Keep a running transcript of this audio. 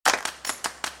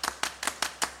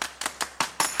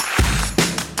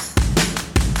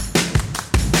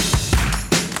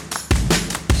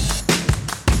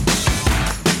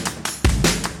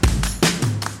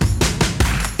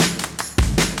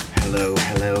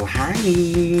Well,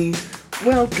 hi.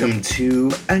 Welcome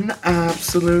to An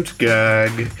Absolute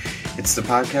Gag. It's the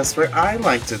podcast where I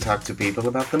like to talk to people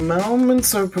about the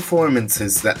moments or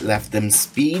performances that left them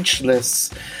speechless.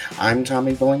 I'm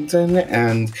Tommy Billington,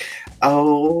 and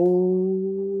oh,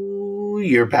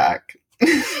 you're back.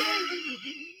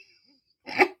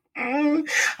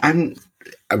 I'm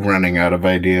running out of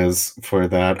ideas for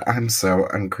that. I'm so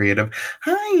uncreative.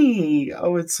 Hi!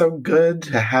 Oh, it's so good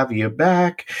to have you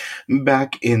back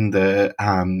in the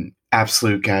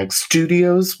Absolute Gag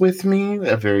Studios with me,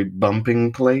 a very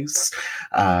bumping place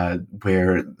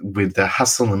where with the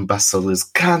hustle and bustle is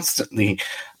constantly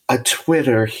a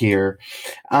Twitter here.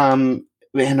 And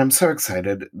I'm so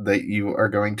excited that you are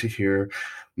going to hear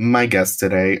my guest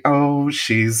today. Oh,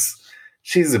 she's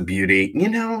a beauty. You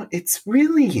know, it's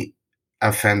really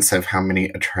offensive how many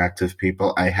attractive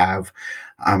people I have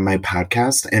on my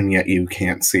podcast, and yet you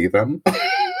can't see them.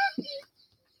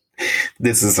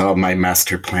 This is all my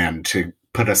master plan to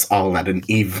put us all at an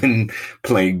even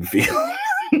playing field.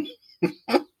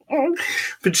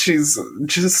 But she's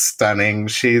just stunning.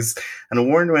 She's an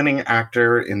award-winning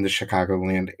actor in the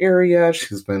Chicagoland area.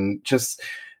 She's been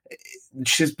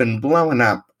blowing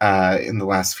up in the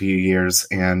last few years,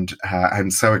 and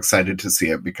I'm so excited to see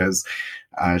it because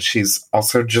she's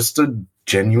also just a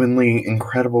genuinely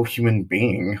incredible human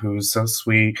being who's so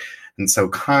sweet and so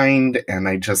kind, and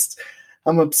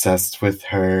I'm obsessed with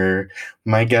her.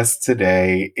 My guest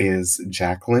today is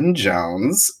Jacqueline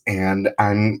Jones, and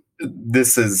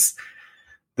this is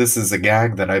a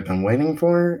gag that I've been waiting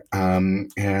for,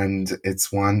 and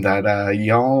it's one that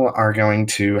y'all are going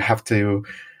to have to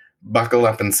buckle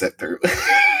up and sit through.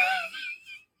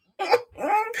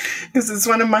 Because it's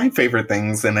one of my favorite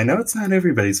things, and I know it's not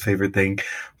everybody's favorite thing,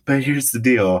 but here's the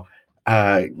deal.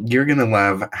 You're going to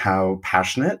love how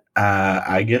passionate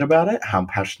I get about it, how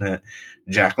passionate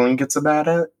Jacqueline gets about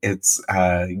it. It's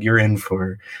you're in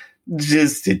for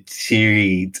just a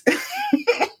treat.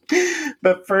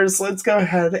 But first, let's go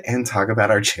ahead and talk about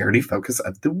our charity focus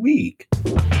of the week.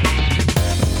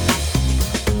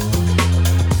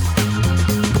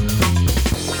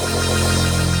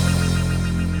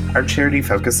 Our charity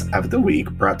focus of the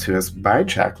week, brought to us by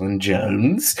Jacqueline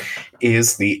Jones,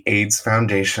 is the AIDS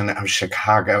Foundation of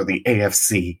Chicago, the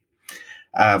AFC.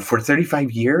 For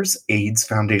 35 years, AIDS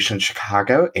Foundation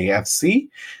Chicago, AFC,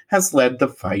 has led the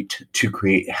fight to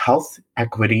create health,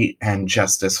 equity, and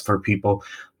justice for people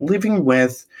living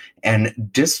with and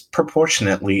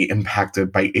disproportionately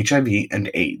impacted by HIV and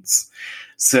AIDS.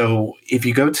 So if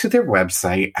you go to their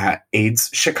website at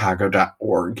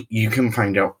aidschicago.org, you can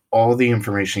find out all the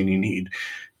information you need.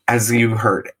 As you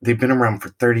heard, they've been around for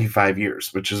 35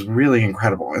 years, which is really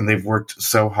incredible, and they've worked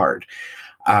so hard.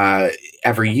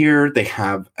 Every year they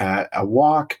have a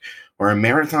walk or a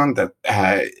marathon that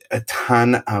a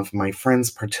ton of my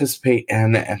friends participate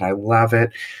in, and I love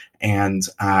it. And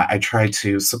I try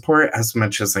to support as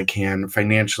much as I can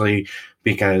financially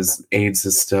because AIDS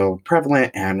is still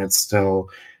prevalent and it's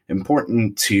still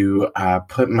important to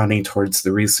put money towards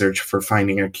the research for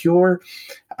finding a cure.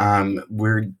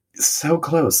 We're so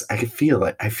close. I can feel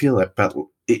it. But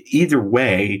either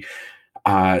way,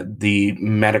 the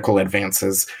medical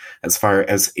advances as far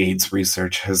as AIDS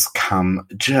research has come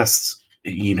just,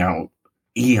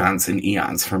 eons and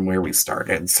eons from where we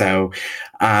started. So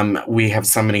we have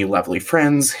so many lovely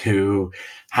friends who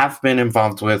have been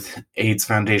involved with AIDS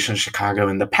Foundation Chicago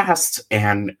in the past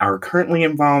and are currently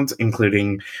involved,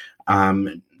 including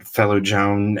fellow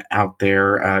Joan out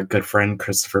there, a good friend,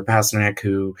 Christopher Pasnick,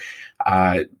 who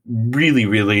really,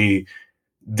 really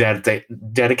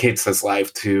dedicates his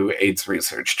life to AIDS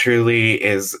research. Truly,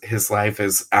 his life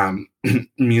is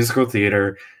musical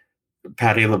theater.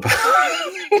 Patti LuPone.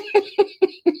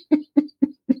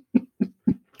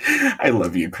 I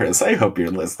love you, Chris. I hope you're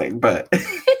listening. But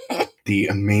the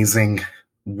amazing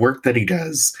work that he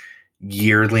does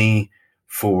yearly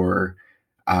for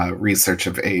research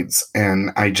of AIDS,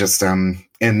 and I just in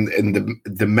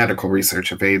the medical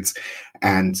research of AIDS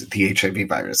and the HIV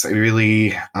virus, I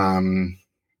really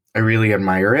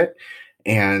admire it.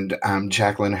 And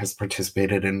Jacqueline has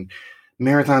participated in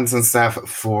marathons and stuff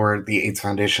for the AIDS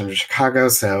Foundation of Chicago.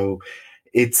 So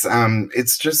it's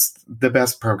just the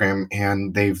best program,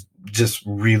 and they've just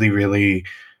really, really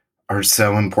are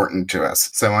so important to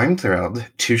us. So I'm thrilled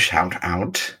to shout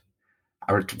out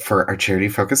for our charity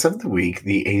focus of the week,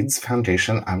 the AIDS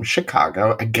Foundation of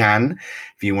Chicago. Again,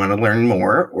 if you want to learn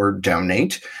more or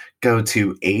donate, go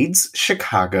to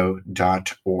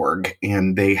aidschicago.org,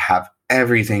 and they have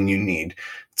everything you need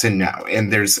to know.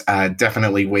 And there's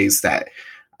definitely ways that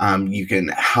you can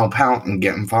help out and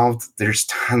get involved. There's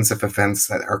tons of events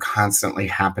that are constantly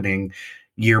happening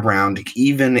year round.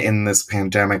 Even in this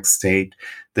pandemic state,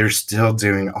 they're still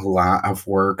doing a lot of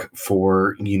work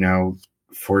for,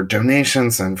 for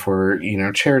donations and for,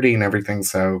 charity and everything.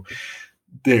 So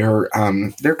they're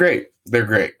great. They're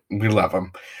great. We love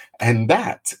them. And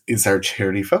that is our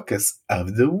charity focus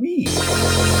of the week.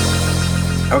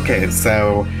 Okay,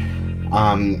 so,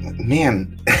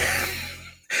 man,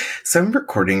 so I'm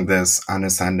recording this on a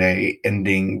Sunday,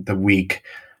 ending the week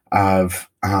of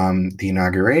the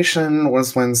inauguration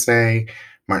was Wednesday.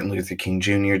 Martin Luther King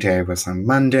Jr. Day was on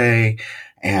Monday.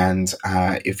 And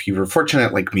if you were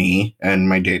fortunate like me and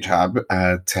my day job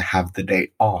to have the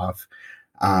day off,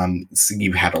 so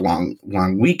you had a long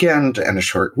weekend and a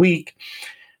short week.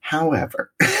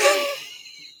 However,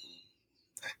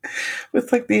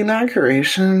 with like the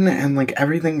inauguration and like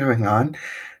everything going on,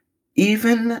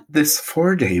 even this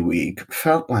 4-day week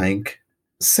felt like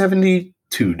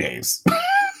 72 days.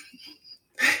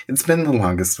 It's been the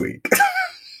longest week,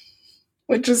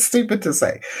 which is stupid to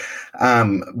say.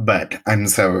 But I'm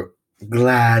so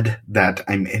glad that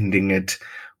I'm ending it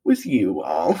with you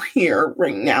all here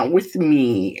right now with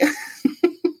me.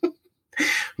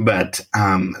 But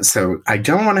so I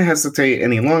don't want to hesitate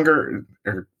any longer,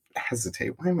 or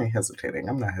hesitate. Why am I hesitating?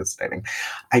 I'm not hesitating.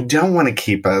 I don't want to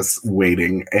keep us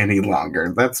waiting any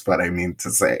longer. That's what I mean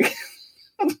to say.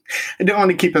 I don't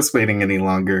want to keep us waiting any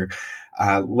longer.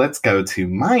 Let's go to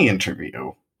my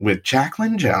interview with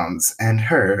Jacqueline Jones and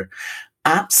her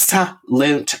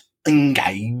absolute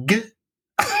gig.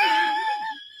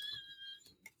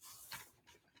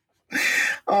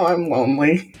 Oh, I'm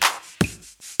lonely.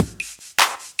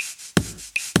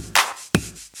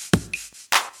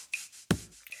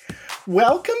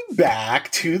 Welcome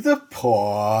back to the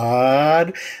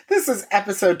pod. This is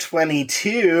episode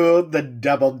 22, the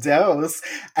double dose,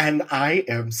 and I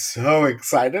am so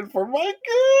excited for my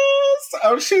guest.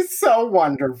 Oh, she's so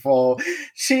wonderful.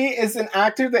 She is an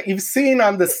actor that you've seen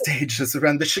on the stages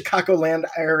around the Chicagoland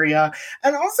area,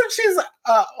 and also she's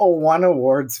won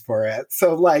awards for it.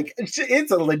 So, like,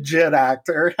 it's a legit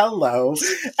actor. Hello.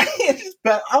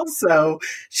 But also,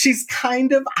 she's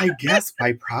kind of, I guess,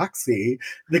 by proxy,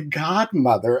 the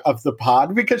godmother of the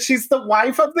pod, because she's the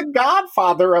wife of the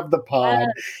godfather of the pod.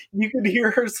 You can hear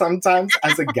her sometimes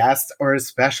as a guest or a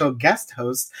special guest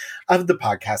host of the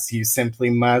podcast You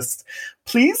Simply Must.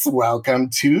 Please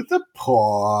welcome to the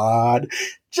pod,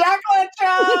 Jacqueline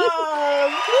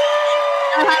Jones!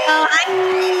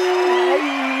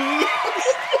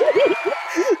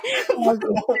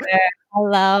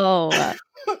 Hello.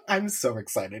 I'm so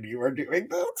excited you are doing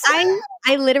this.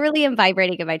 I literally am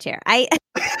vibrating in my chair. I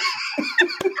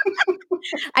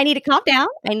need to calm down.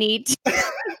 I need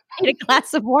a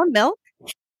glass of warm milk.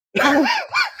 A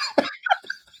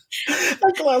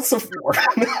glass of warm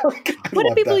milk. What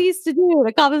do people used to do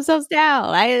to calm themselves down?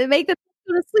 I make them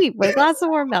go to sleep with a glass of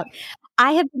warm milk.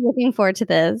 I have been looking forward to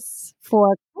this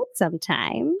for quite some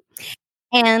time.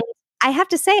 And I have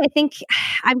to say, I think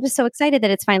I'm just so excited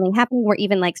that it's finally happening. We're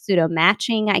even like pseudo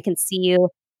matching. I can see you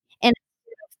in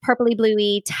purpley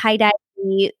bluey tie-dye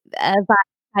vibe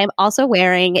I'm also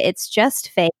wearing. It's just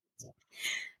fate.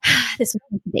 This is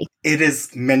meant to be. It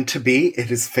is meant to be. It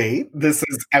is fate. This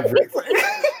is everything.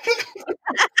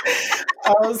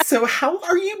 So how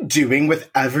are you doing with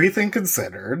everything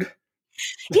considered?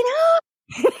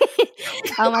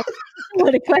 Oh my God,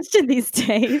 what a question these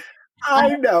days.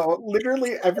 I know.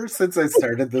 Literally, ever since I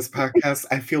started this podcast,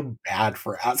 I feel bad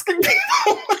for asking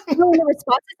people. The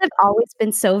responses have always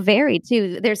been so varied,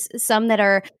 too. There's some that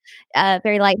are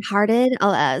very lighthearted,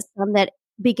 some that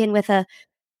begin with a...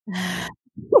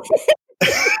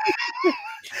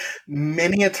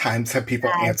 Many a times have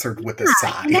people answered with a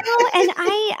sigh. No, and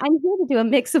I'm here to do a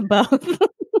mix of both.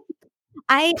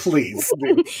 Please.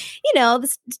 The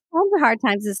times of hard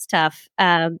times is tough,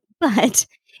 but...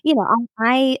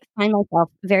 I find myself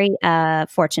very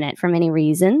fortunate for many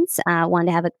reasons. One,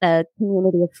 to have a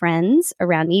community of friends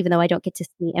around me, even though I don't get to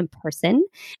see in person.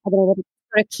 I've been able to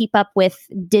sort of keep up with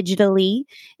digitally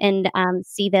and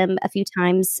see them a few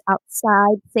times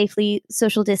outside, safely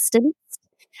social distanced.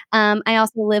 I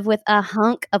also live with a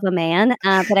hunk of a man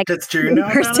that I That's true. in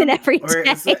person every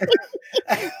day.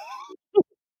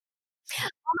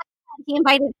 He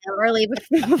invited him early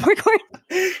before recording.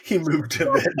 He moved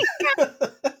him in.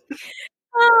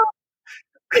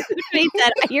 He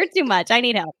said, "You're too much. I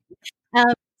need help."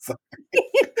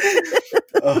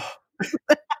 Oh,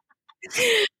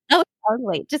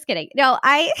 wait, just kidding. No,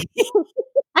 I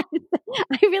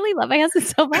really love my husband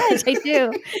so much. I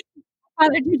do.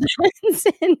 Father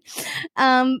Johnson.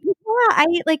 I'm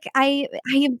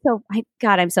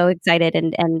so excited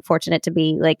and fortunate to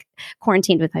be like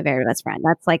quarantined with my very best friend.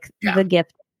 That's like the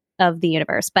gift of the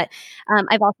universe. But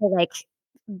I've also like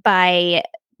by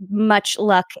much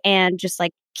luck and just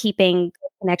like keeping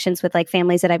connections with like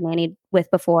families that I've nannied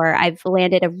with before, I've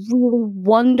landed a really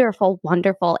wonderful,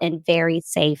 wonderful, and very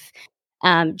safe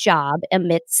job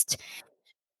amidst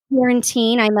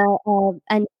quarantine. I'm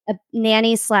a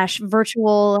nanny slash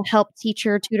virtual help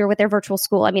teacher tutor with their virtual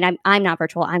school. I mean, I'm not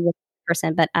virtual. I'm a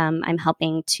person, but I'm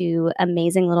helping two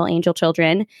amazing little angel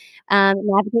children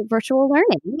navigate virtual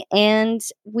learning. And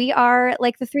we are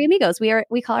like the three amigos.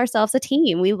 We call ourselves a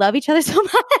team. We love each other so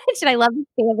much, and I love this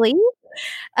family.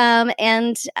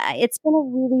 And it's been a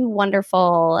really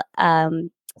wonderful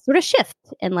sort of shift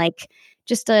and like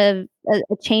just a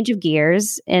change of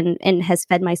gears, and has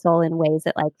fed my soul in ways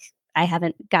that like I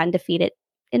haven't gotten to feed it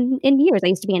in years. I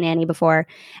used to be a nanny before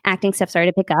acting stuff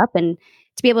started to pick up, and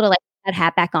to be able to like put that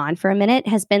hat back on for a minute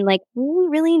has been like really,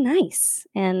 really nice.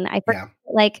 And I forget,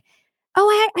 like,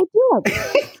 oh, I do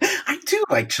like I do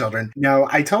like children. No,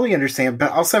 I totally understand.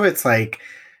 But also it's like,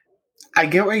 I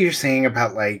get what you're saying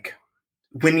about like,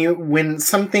 when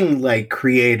something like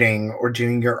creating or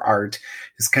doing your art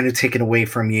is kind of taken away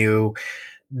from you,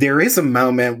 there is a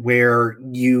moment where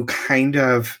you kind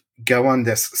of go on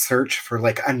this search for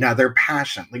like another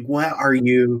passion. Like, what are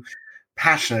you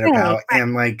passionate about?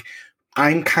 And like,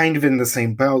 I'm kind of in the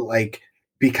same boat, like,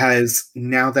 because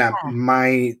now that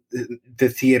the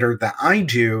theater that I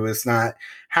do is not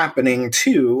happening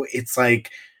too, it's like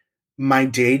my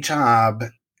day job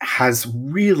has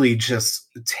really just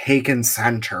taken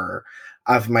center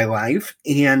of my life,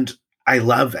 and I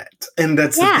love it. And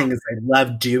that's the thing, is I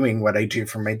love doing what I do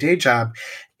for my day job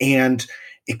and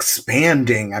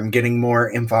expanding. I'm getting more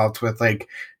involved with like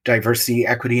diversity,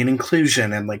 equity, and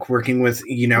inclusion, and like working with,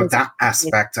 that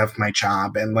aspect of my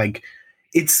job. And like,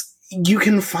 you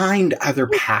can find other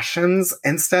passions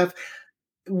and stuff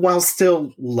while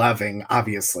still loving,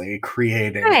 obviously,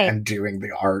 creating and doing the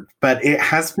art. But it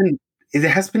has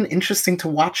been interesting to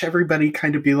watch everybody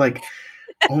kind of be like,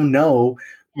 oh no,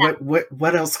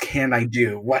 what else can I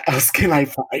do? What else can I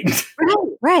find?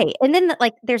 Right. And then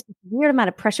like there's this weird amount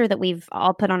of pressure that we've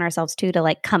all put on ourselves too, to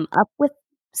like come up with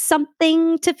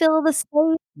something to fill the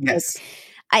space. Yes.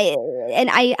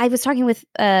 I was talking with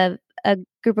a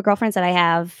group of girlfriends that I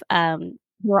have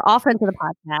who are all friends of the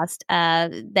podcast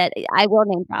that I will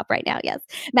name drop right now. Yes.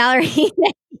 Mallory,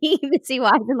 Missy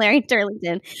Wise, and Larry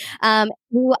Turlington,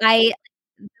 who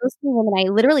those two women I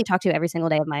literally talk to every single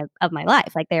day of my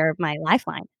life. Like they're my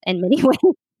lifeline in many ways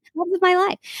of my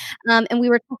life. And we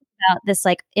were talking about this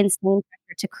like insane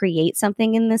pressure to create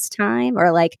something in this time,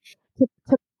 or like to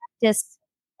practice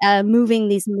moving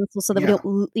these muscles so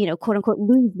that we don't, quote unquote,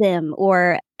 lose them,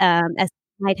 or as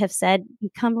might have said,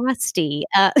 become rusty.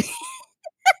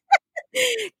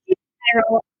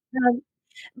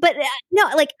 But no,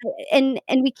 like, and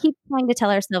we keep trying to tell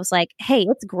ourselves like, hey,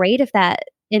 it's great if that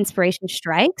inspiration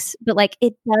strikes, but like,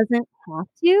 it doesn't have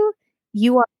to.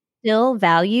 You are still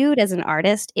valued as an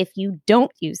artist if you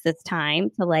don't use this time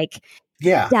to like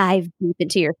dive deep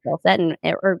into your skill set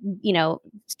or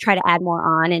try to add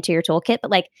more on into your toolkit. But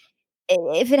like,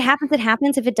 if it happens, it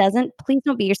happens. If it doesn't, please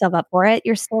don't beat yourself up for it.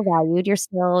 You're still valued. You're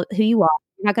still who you are.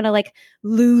 You're not going to like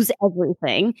lose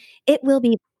everything. It will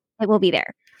be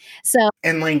there. So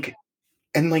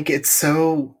it's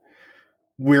so,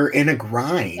 we're in a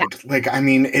grind. Like, I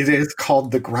mean, it is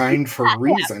called the grind for a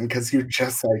reason, because you're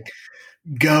just like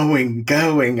going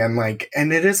and like,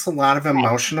 and it is a lot of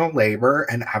emotional labor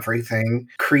and everything,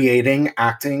 creating,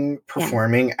 acting,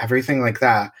 performing, everything like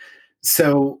that.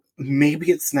 So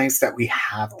maybe it's nice that we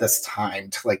have this time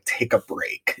to like take a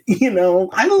break.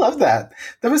 I love that.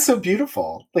 That was so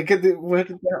beautiful. Like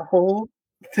that whole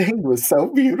thing was so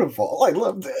beautiful. I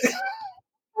loved it.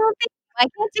 I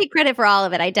can't take credit for all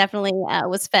of it. I definitely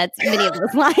was fed many of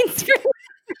those lines.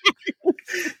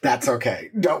 That's okay.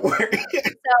 Don't worry.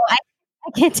 So I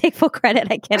can't take full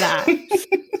credit. I cannot.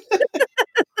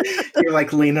 You're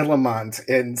like Lena Lamont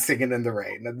in Singing in the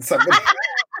Rain, and somebody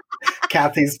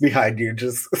Kathy's behind you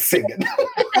just singing.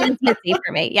 It's easy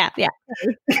for me. Yeah.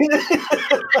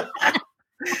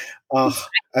 Oh,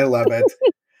 I love it.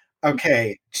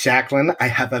 Okay, Jacqueline, I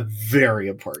have a very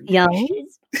important question.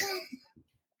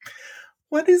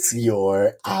 What is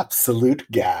your absolute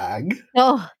gag?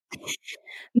 Oh,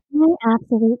 my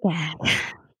absolute gag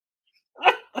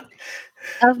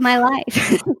of my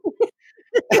life.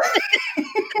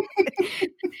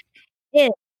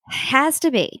 It has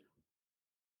to be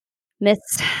Miss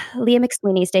Leah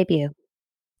McSweeney's debut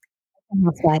as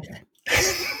Housewife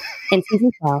in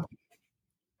season 12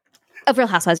 of Real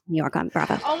Housewives of New York on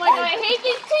Bravo. Oh my god, I hate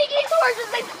these tiki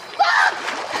torches. They suck!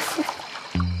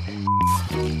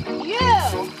 You!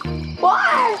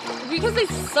 What? Because they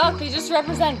suck. They just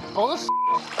represent bullshit.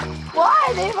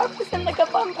 Why? They represent like a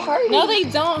fun party. No, they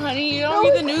don't, honey. You don't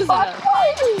read the news enough.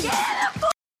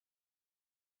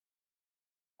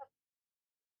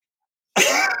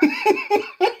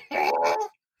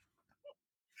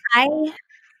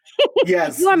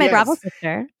 Yes. You are my yes. Bravo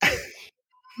sister.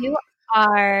 You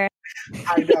are.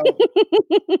 I know.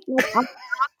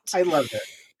 I love it.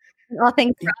 All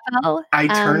things Bravo. I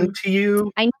turn to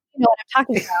you. I know you know what I'm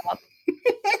talking about.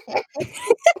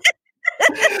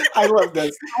 I love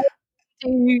this.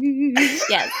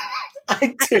 Yes.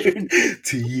 I turn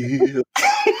to you.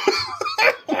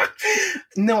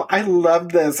 No, I love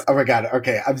this. Oh my God.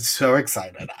 Okay. I'm so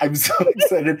excited. I'm so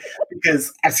excited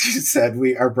because, as you said,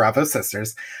 we are Bravo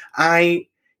sisters.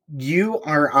 You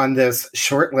are on this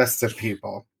short list of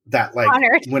people that, like,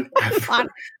 Honored. whenever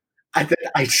I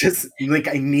just, like,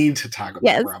 I need to talk about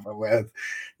Yes. Bravo with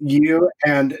you.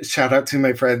 And shout out to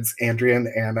my friends, Andrea and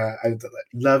Anna. I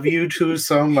love you two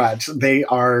so much. They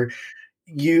are,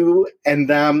 you and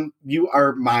them, you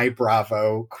are my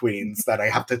Bravo queens that I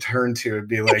have to turn to and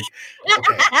be like,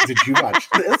 okay, did you watch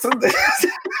this and this?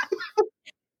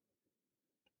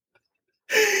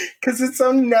 Because it's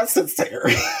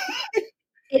unnecessary.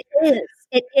 It is.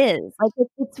 It is. Like,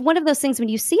 it's one of those things when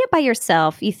you see it by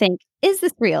yourself, you think, is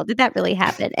this real? Did that really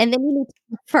happen? And then you need to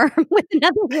confirm with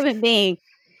another human being,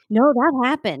 no, that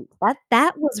happened.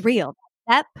 That was real.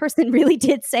 That person really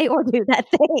did say or do that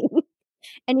thing.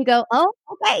 And you go, oh,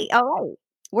 okay, all right.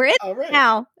 We're in All right.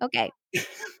 now. Okay.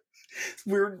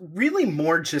 We're really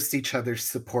more just each other's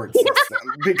support system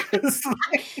because Some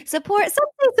say support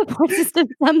system,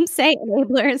 some say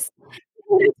enablers.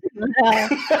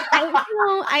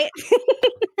 I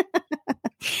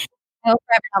will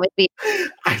forever always be.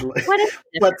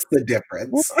 What's the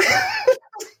difference?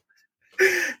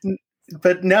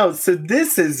 But no, so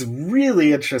this is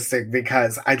really interesting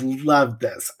because I love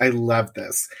this. I love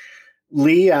this.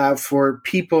 Leah, for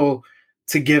people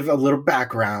to give a little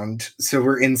background, so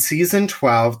we're in season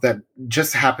 12 that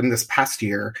just happened this past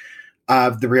year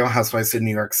of The Real Housewives of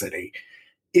New York City.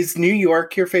 Is New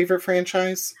York your favorite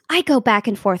franchise? I go back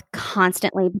and forth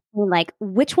constantly between, like,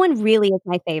 which one really is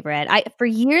my favorite. I, for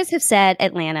years, have said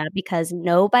Atlanta because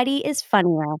nobody is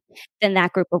funnier than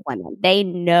that group of women. They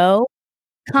know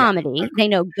comedy. They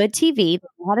know good TV. They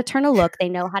know how to turn a look. They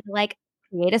know how to, like,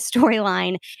 create a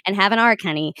storyline and have an arc,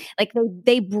 honey. Like,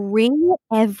 they bring it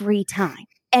every time,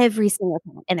 every single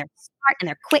time. And they're smart and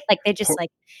they're quick. Like, they just, like,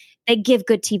 they give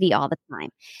good TV all the time.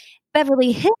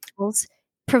 Beverly Hills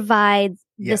provides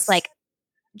this, like,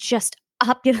 just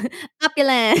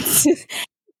opulence.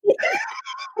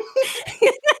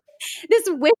 This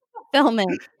wish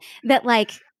fulfillment that,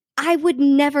 like, I would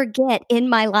never get in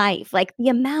my life. Like, the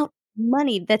amount of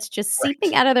money that's just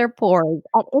seeping out of their pores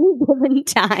at any given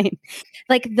time.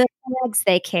 Like, the bags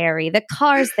they carry, the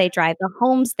cars they drive, the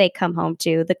homes they come home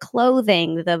to, the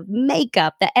clothing, the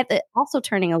makeup, also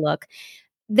turning a look.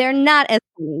 They're not as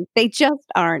funny. They just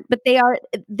aren't, but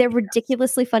they're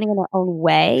ridiculously funny in their own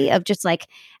way of just, like,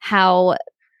 how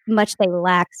much they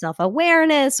lack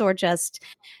self-awareness or just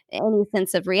any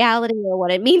sense of reality or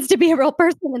what it means to be a real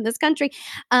person in this country.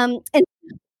 And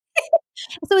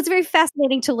so it's very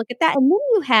fascinating to look at that. And then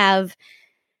you have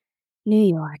New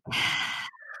York.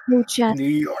 New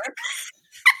York.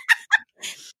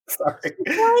 Sorry.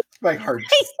 My heart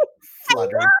just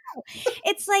fluttered.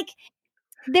 It's like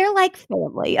they're like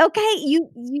family. Okay.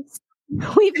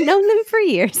 We've known them for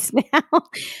years now.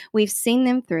 We've seen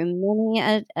them through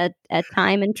many a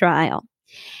time and trial.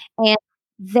 And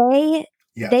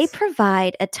they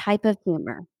provide a type of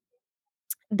humor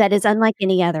that is unlike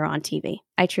any other on TV.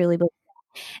 I truly believe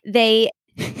that.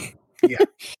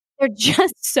 They're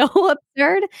just so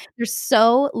absurd. They're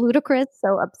so ludicrous,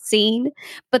 so obscene,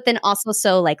 but then also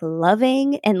so, like,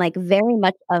 loving and, like, very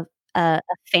much of a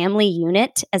family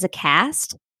unit as a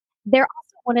cast. They're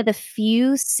also one of the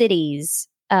few cities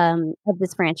of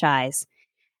this franchise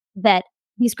that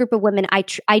these group of women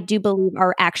I do believe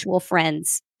are actual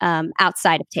friends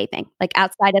outside of taping. Like,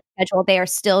 outside of schedule, they are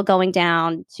still going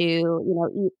down to,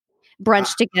 eat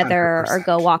brunch together 100%. or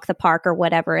go walk the park or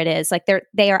whatever it is. Like,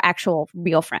 they are actual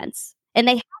real friends. And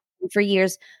they have been for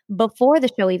years before the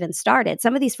show even started.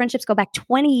 Some of these friendships go back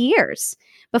 20 years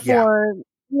before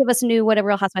any of us knew what a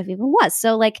Real Housewife even was.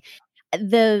 So, like,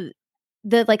 the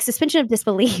like suspension of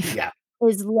disbelief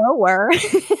is lower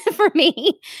for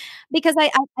me because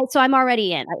so I'm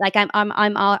already in. Like, I'm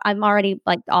already,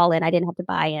 like, all in. I didn't have to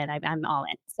buy in. I'm all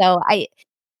in. So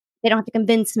they don't have to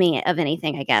convince me of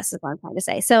anything, I guess is what I'm trying to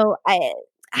say. So I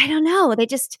don't know.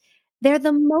 They're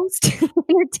the most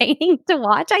entertaining to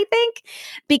watch, I think,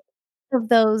 because of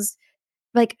those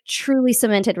like truly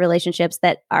cemented relationships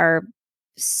that are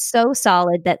so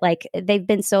solid that like they've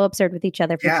been so absurd with each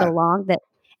other for so Yeah. long that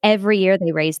every year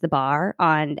they raise the bar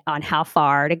on how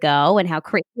far to go and how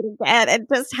crazy to get and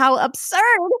just how absurd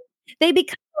they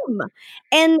become.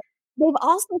 And they've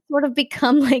also sort of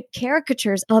become like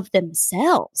caricatures of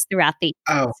themselves throughout the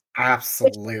Oh, which only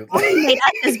absolutely. made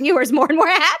us as viewers more and more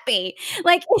happy.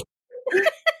 Like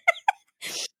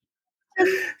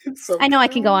It's so I know I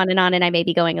can go true. on, and I may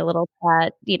be going a little,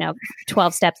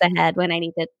 12 steps ahead when I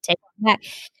need to take it back.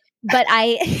 But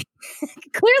I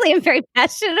clearly am very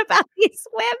passionate about these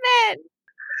women.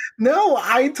 No,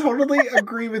 I totally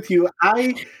agree with you.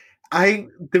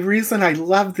 The reason I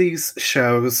love these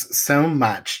shows so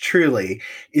much, truly,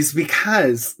 is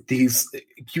because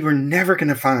you are never going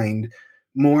to find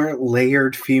more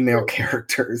layered female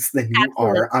characters than you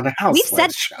Absolutely. are on a We've said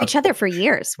Housewives show. to each other for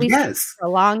years. We've said Yes. for a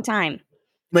long time.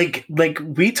 Like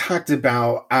we talked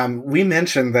about, we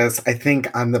mentioned this, I think,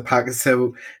 on the podcast.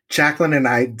 So Jacqueline and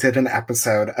I did an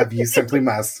episode of You Simply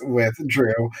Must with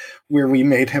Drew, where we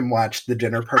made him watch The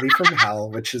Dinner Party from Hell,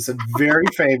 which is a very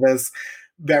famous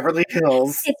Beverly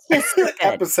Hills It's just so good.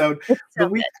 episode. It's so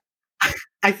But good.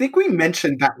 I think we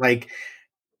mentioned that like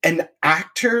an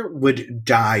actor would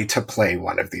die to play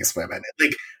one of these women.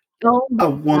 Like Oh my a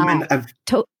woman God. of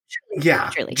Truly, yeah,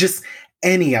 truly. just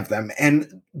any of them.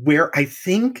 And where I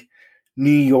think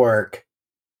New York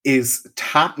is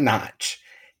top notch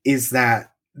is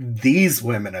that these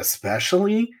women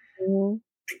especially Mhm.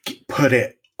 put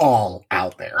it all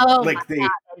out there. Oh Like my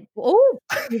God. Oh,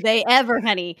 do they ever,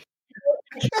 honey.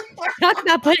 Talk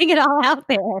about putting it all out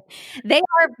there. They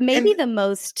are maybe and the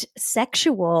most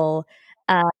sexual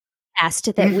cast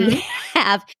that we mhm.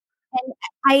 have.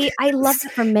 And I love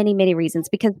that for many, many reasons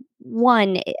because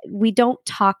one, we don't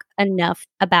talk enough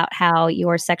about how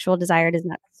your sexual desire does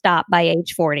not stop by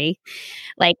age 40.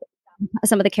 Like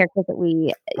some of the characters that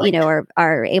we, Right.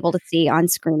 are able to see on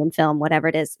screen and film, whatever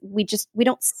it is, we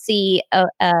don't see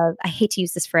I hate to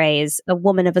use this phrase, a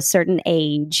woman of a certain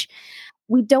age.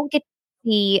 We don't get to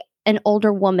see an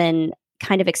older woman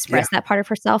kind of Yeah. express that part of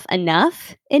herself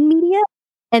enough in media.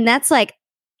 And that's like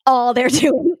all they're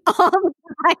doing all the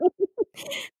time.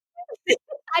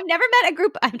 I've never met a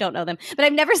group, I don't know them, but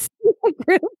I've never seen a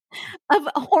group of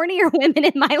hornier women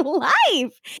in my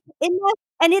life.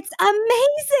 And it's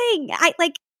amazing. I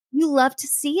like you love to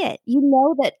see it. You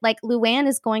know that like Luann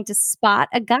is going to spot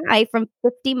a guy from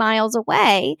 50 miles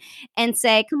away and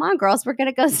say, "Come on, girls, we're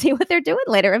gonna go see what they're doing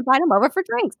later and invite them over for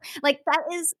drinks." Like that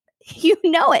is you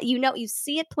know it. You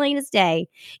see it plain as day.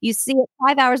 You see it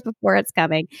 5 hours before it's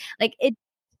coming. Like it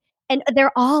and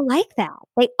they're all like that.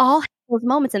 They all have those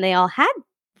moments and they all had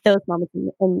those moments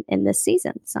in this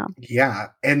season. So Yeah.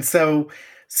 And so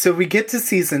we get to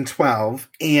season 12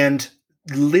 and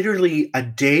literally a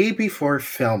day before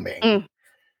filming, Mm.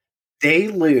 they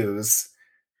lose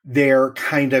their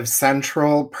kind of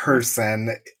central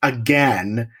person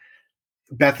again.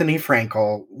 Bethany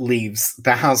Frankel leaves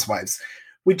the Housewives,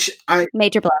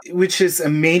 major blow. which is a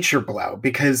major blow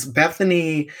because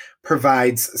Bethany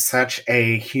provides such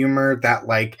a humor that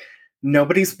like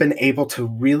nobody's been able to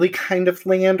really kind of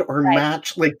land or Right.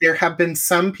 match. Like there have been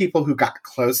some people who got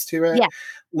close to it. Yeah.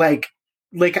 Like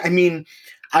I mean,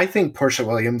 I think Portia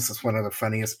Williams is one of the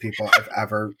funniest people I've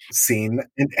ever seen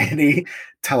in any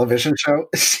television show.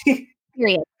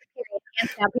 Period.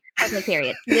 Hands down,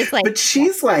 period. It's like But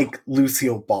she's like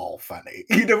Lucille Ball funny.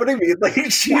 You know what I mean? Like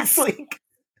she's Yes. like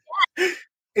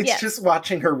it's Yes. just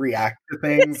watching her react to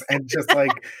things and just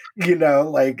like,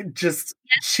 like just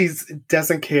she's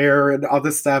doesn't care and all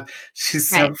this stuff. She's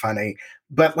so Right. funny.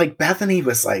 But like Bethany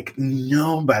was like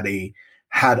nobody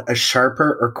had a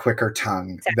sharper or quicker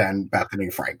tongue than Bethany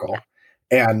Frankel.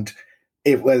 And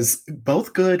it was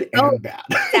both good and bad.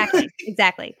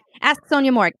 Exactly. Ask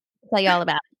Sonia Morgan. I'll tell you all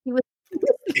about it. She was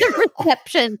the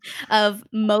reception of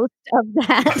most of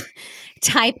that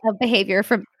type of behavior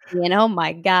from me. And oh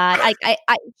my God.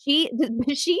 She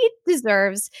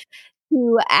deserves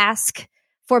to ask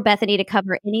for Bethany to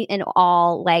cover any and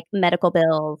all like medical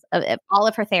bills of all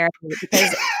of her therapy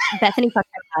because Bethany fucked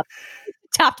her up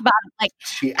top to bottom. Like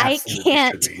She I absolutely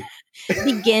can't should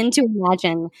be. begin to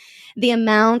imagine the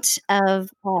amount of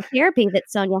therapy that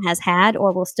Sonia has had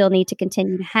or will still need to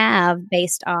continue to have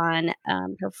based on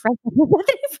her friend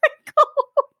Bethany Frankel.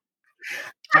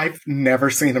 I've never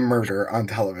seen a murder on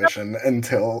television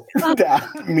until that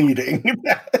meeting.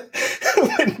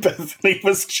 When Bethany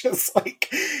was just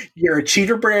like, you're a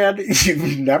cheater, Brad.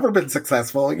 You've never been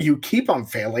successful. You keep on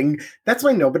failing. That's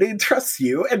why nobody trusts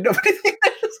you. And nobody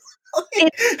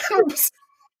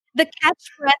the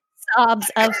catch breath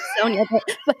sobs of Sonia.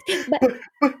 But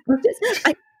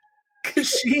Because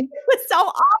she It was so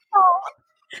awful.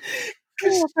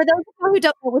 Oh, for those of you who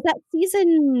don't know, was that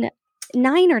season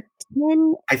 9 or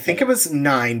 10? I think it was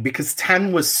 9 because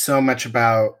 10 was so much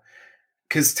about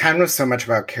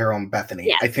Carol and Bethany.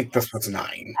 Yes. I think this was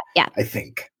 9. Yeah. I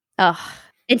think. Oh,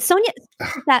 and Sonia is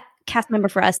that cast member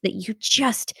for us that you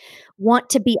just want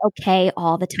to be okay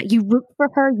all the time. You root for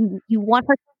her. You want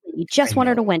her. You just want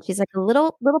her to win. She's like a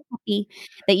little puppy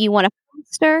that you want to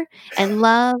foster and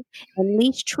love and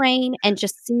leash train and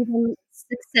just see them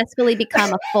successfully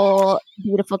become a full,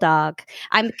 beautiful dog.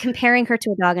 I'm comparing her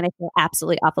to a dog, and I feel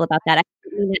absolutely awful about that. I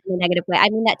don't mean that in a negative way. I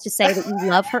mean that to say that you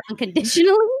love her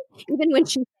unconditionally, even when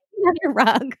she's on your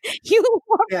rug. You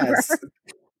love her.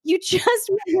 You just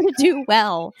want her to do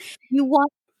well. You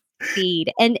want to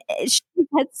succeed. And she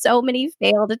had so many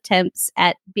failed attempts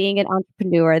at being an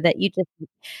entrepreneur that you just,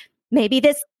 maybe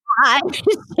this time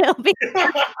she'll be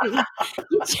happy.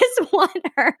 You just want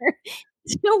her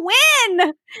to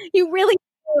win. You really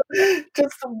do.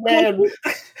 Just to win.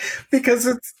 because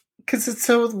it's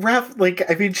so rough. Like,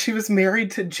 I mean, she was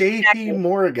married to J.P.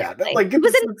 Morgan. Like, it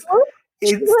was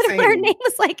her name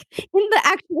was like in the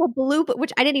actual blue, but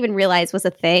which I didn't even realize was a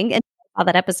thing. And I saw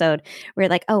that episode, we are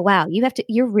like, oh wow,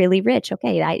 you're really rich.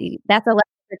 Okay, that's a level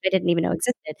I didn't even know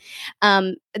existed.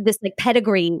 This like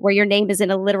pedigree where your name is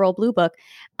in a literal blue book.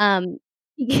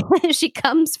 She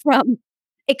comes from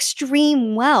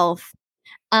extreme wealth,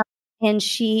 and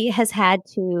she has had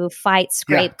to fight,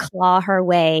 scrape, claw her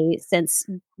way since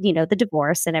the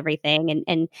divorce and everything,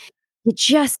 and. You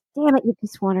just, damn it, you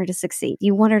just want her to succeed.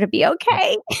 You want her to be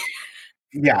okay.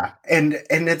 Yeah. And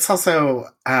it's also,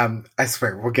 I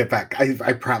swear, we'll get back.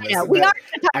 I promise. We are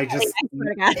I swear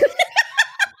to God.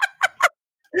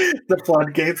 The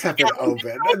floodgates have been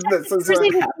opened. This is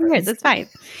what happens. It's fine.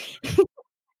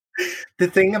 The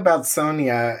thing about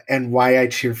Sonia and why I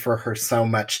cheer for her so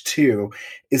much too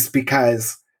is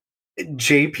because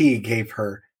JP gave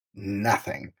her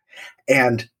nothing.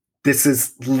 And this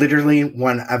is literally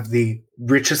one of the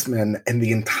richest men in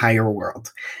the entire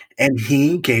world. And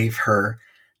he gave her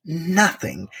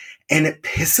nothing. And it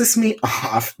pisses me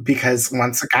off because,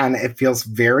 once again, it feels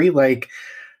very like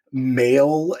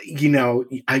male,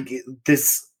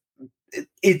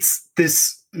 it's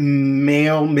this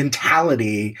male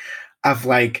mentality of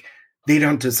like, they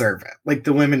don't deserve it. Like,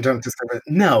 the women don't deserve it.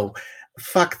 No,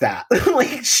 fuck that.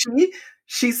 Like,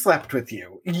 she slept with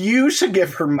you. You should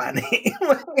give her money.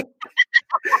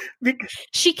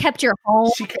 She kept your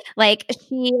home. She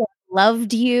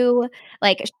loved you.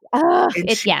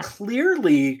 She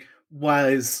clearly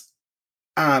was.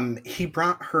 He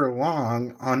brought her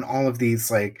along on all of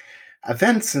these like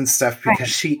events and stuff because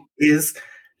she is,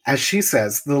 as she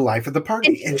says, the life of the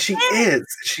party, and she is.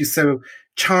 She's so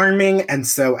charming and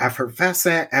so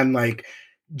effervescent, and like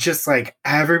just like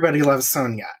everybody loves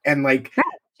Sonia, and like.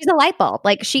 She's a light bulb.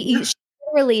 Like she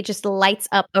literally just lights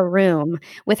up a room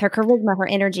with her charisma, her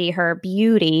energy, her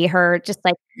beauty, her just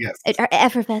like her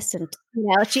effervescent.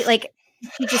 She's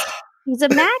a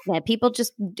magnet. People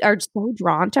just are so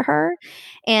drawn to her,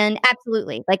 and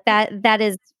absolutely like that. That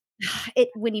is it.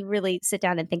 When you really sit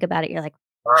down and think about it, you're like,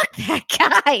 fuck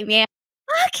that guy, man.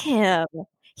 Fuck him.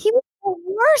 He was the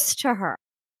worst to her.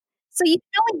 So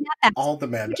knowing that all the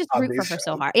men, you just root for her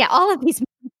so hard. Yeah, all of these.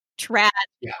 Trash.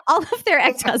 Yeah. All of their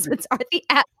ex-husbands are the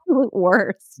absolute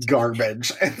worst.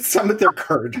 Garbage. And some of their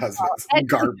current husbands,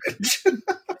 garbage.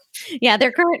 Yeah,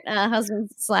 their current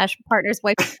husbands / partners,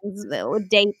 boyfriends,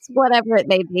 dates, whatever it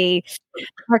may be,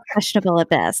 are questionable at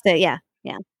best. Yeah.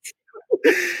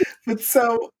 But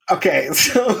so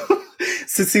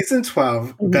season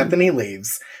 12, Bethany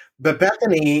leaves. But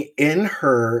Bethany,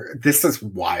 this is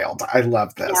wild. I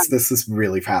love this. Yeah. This is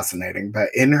really fascinating. But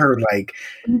in her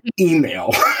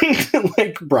email,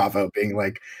 like Bravo being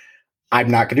like, I'm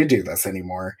not going to do this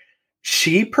anymore.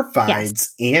 She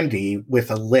provides Andy with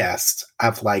a list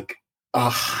of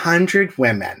 100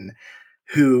 women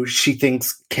who she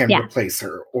thinks can replace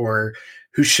her or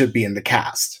who should be in the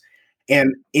cast.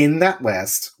 And in that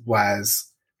list was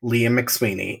Leah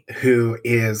McSweeney, who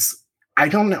is, I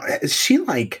don't know, is she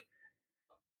mid-30s?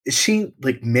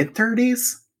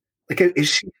 Is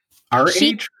she our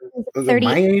age?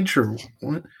 My age or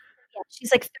what? Yeah,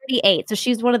 she's 38. So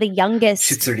she's one of the youngest.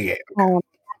 She's 38. Members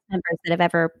that have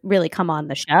ever really come on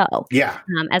the show. Yeah.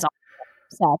 So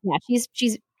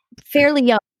she's fairly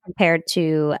young compared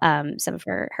to some of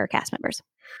her cast members.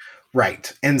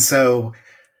 Right. And so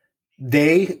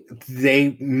they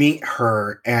meet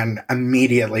her and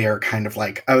immediately are kind of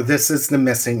like, oh, this is the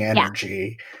missing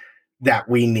energy. that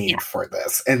we need Yeah. for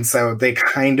this. And so they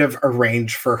kind of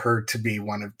arranged for her to be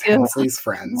one of Tinsley's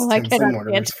friends, Oh, I Tinsley cannot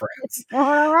Mortimer's friends.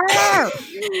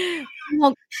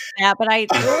 Yeah, but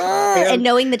and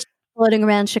knowing that she's floating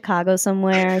around Chicago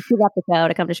somewhere, she got to go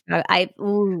to come to Chicago. I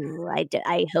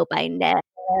hope I never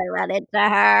run into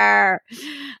her.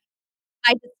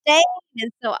 I stayed,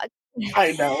 and so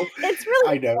I know. it's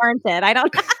really I know. warranted. I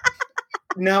don't.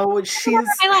 No, she's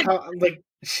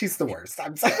she's the worst.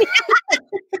 I'm sorry.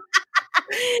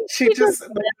 She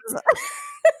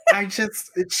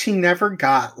never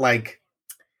got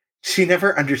she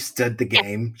never understood the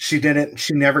game. She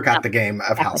never got the game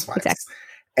of Housewives. Exactly.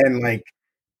 And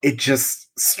it just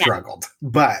struggled.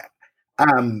 But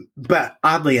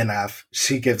oddly enough,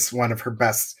 she gives one of her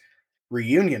best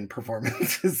reunion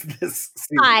performances this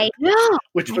season. I know.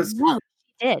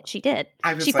 She did.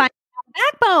 She found a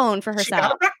backbone for herself. She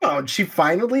got a backbone. She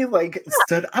finally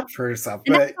stood up for herself.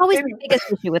 And that's always the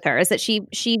biggest issue with her, is that she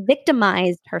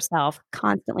victimized herself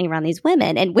constantly around these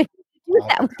women. And when you do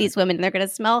that with these women, they're going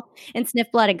to smell and sniff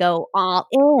blood and go all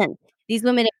in. These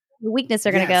women, the weakness,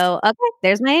 are going to go, okay,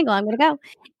 there's my angle, I'm going to go.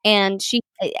 And she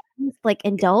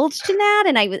indulged in that,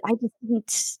 and I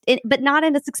just didn't, but not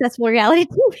in a successful reality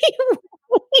TV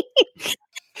way.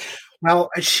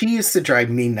 Well, she used to drive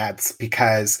me nuts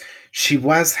because she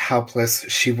was helpless.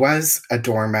 She was a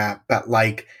doormat, but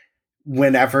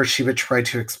whenever she would try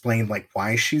to explain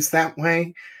why she's that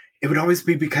way, it would always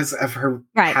be because of her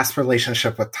past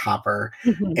relationship with Topper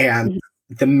and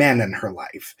the men in her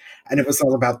life. And it was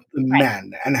all about the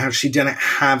men and how she didn't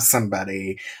have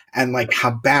somebody and how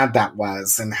bad that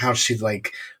was and how she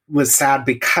was sad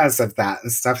because of that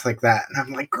and stuff like that. And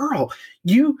I'm like, girl,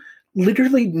 you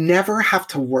literally never have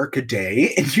to work a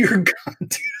day in your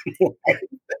goddamn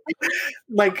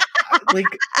life.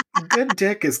 Good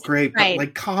dick is great,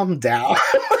 but calm down.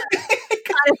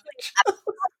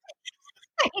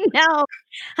 I know.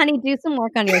 Honey, do some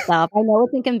work on yourself. I know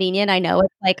it's inconvenient. I know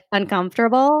it's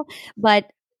uncomfortable,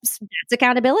 but that's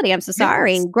accountability. I'm so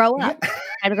sorry. Yes. Grow up.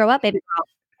 Time to grow up, baby girl.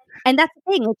 And that's the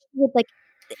thing. She would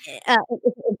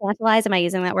infantilize, am I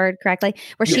using that word correctly?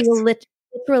 Where she will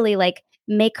literally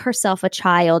make herself a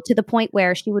child to the point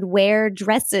where she would wear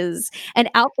dresses and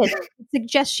outfits that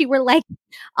suggest she were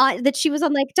that she was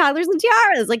on Toddlers and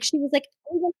Tiaras. She was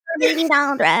always a baby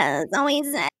doll dress, always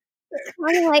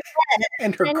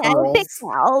and her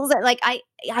curls. I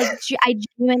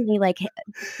genuinely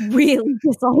really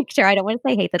disliked her. I don't want to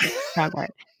say hate, that's a strong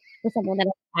word. For someone that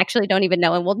I actually don't even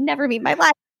know and will never meet in my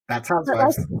life. That sounds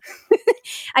nice.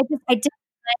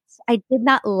 I did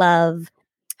not love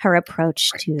her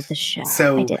approach to the show.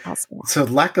 So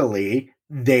luckily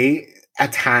they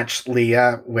attached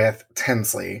Leah with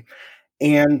Tinsley,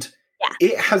 and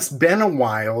it has been a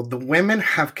while. The women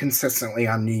have consistently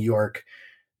on New York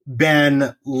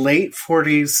been late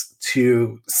 40s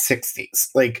to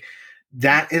 60s.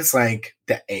 That is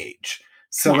the age.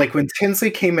 So when Tinsley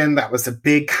came in, that was a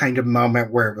big kind of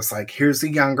moment where it was here's a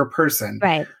younger person.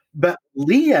 Right. But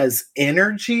Leah's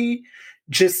energy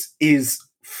just is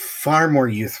far more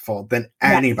youthful than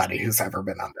anybody who's ever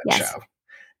been on that show.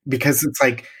 Because it's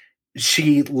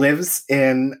she lives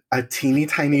in a teeny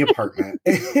tiny apartment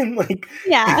in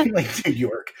New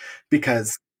York,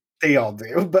 because they all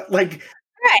do. But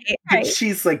but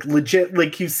she's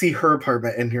legit, you see her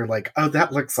apartment and you're oh,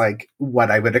 that looks like what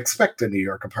I would expect a New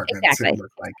York apartment to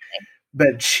look like.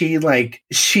 But she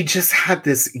just had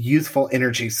this youthful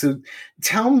energy. So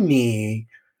tell me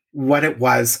what it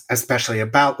was, especially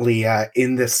about Leah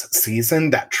in this season,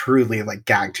 that truly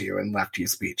gagged you and left you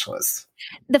speechless.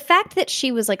 The fact that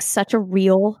she was such a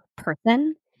real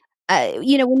person.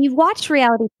 When you watch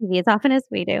reality TV as often as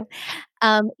we do,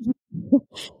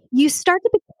 you start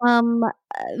to become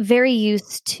very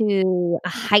used to a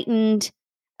heightened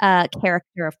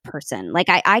character of person.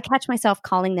 I catch myself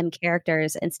calling them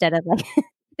characters instead of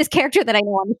this character that I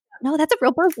know. No, that's a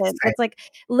real person. It's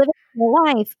living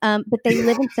their life, but they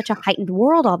live in such a heightened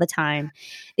world all the time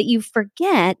that you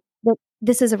forget that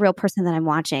this is a real person that I'm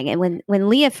watching. And when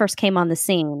Leah first came on the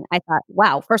scene, I thought,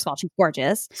 wow, first of all, she's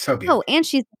gorgeous. So beautiful. Oh, and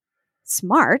she's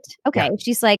smart. Okay,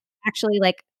 she's actually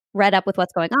read up with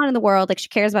what's going on in the world. She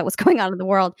cares about what's going on in the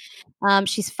world.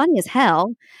 She's funny as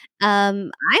hell. I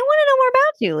want to know more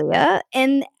about Julia.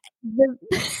 And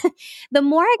the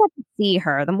more I got to see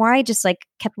her, the more I just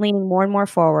kept leaning more and more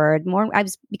forward. I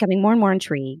was becoming more and more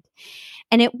intrigued.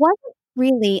 And it wasn't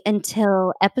really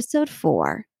until episode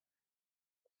 4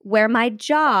 where my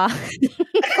jaw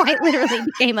quite literally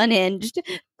became unhinged.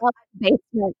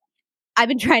 Basement. I've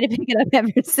been trying to pick it up ever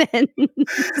since.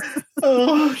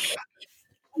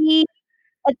 He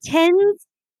attends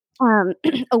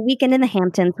a weekend in the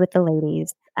Hamptons with the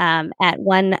ladies at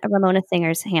one Ramona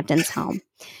Singer's Hamptons home.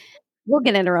 We'll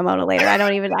get into Ramona later. I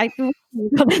don't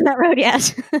go down that road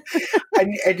yet.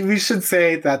 and we should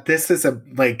say that this is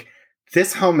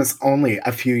this home is only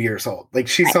a few years old. Like,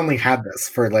 she's only had this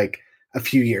for like a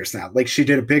few years now. Like, she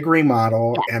did a big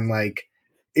remodel and like,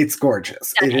 it's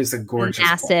gorgeous. It is a gorgeous,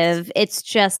 massive place. It's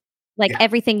just like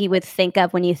everything you would think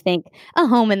of when you think a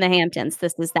home in the Hamptons.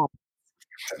 This is that.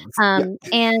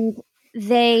 And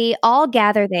they all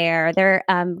gather there. They're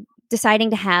deciding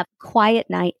to have quiet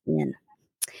night in.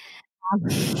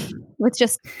 With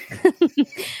just a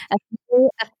few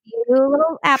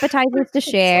little appetizers to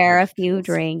share, a few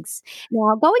drinks.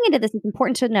 Now, going into this, it's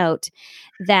important to note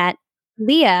that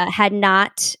Leah had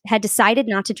decided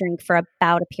not to drink for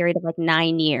about a period of like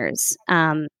 9 years.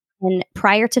 And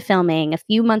prior to filming, a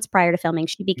few months prior to filming,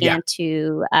 she began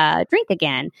to drink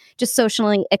again, just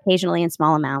socially, occasionally in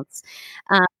small amounts.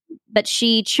 But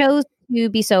she chose to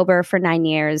be sober for 9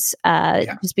 years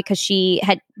just because she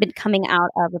had been coming out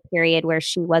of a period where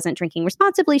she wasn't drinking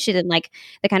responsibly. She didn't like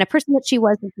the kind of person that she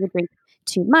was, and she would drink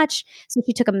too much. So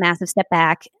she took a massive step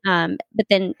back. But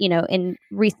then, in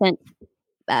recent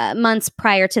months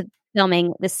prior to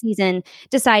filming this season,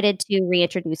 decided to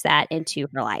reintroduce that into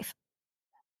her life.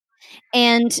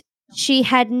 And she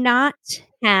had not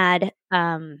had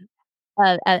a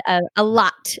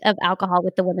lot of alcohol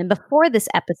with the women before this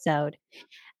episode.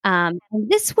 And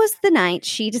this was the night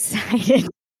she decided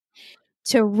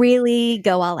to really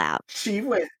go all out. She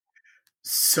went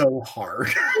so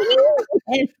hard.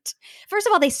 And first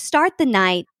of all, they start the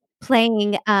night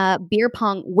playing beer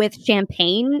pong with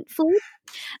champagne flute.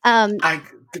 I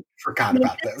forgot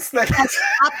about this.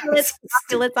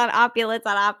 Opulence on opulence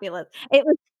on opulence. It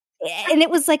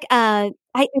was like I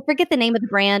forget the name of the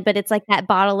brand, but it's like that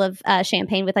bottle of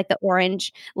champagne with like the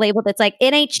orange label that's like,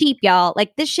 it ain't cheap, y'all.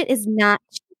 Like, this shit is not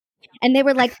cheap. And they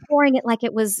were like pouring it like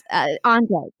it was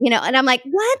Andre, and I'm like,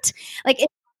 what? Like,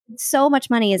 so much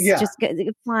money is just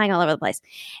flying all over the place.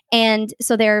 And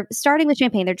so they're starting with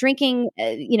champagne. They're drinking,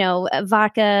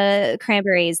 vodka,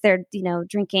 cranberries. They're,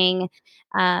 drinking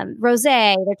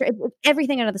rosé. They're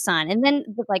everything under the sun. And then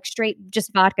like straight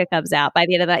just vodka comes out by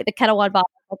the end of the night. The Kettle One bottle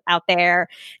out there,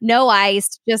 no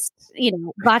ice, just,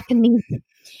 vodka neat.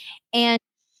 And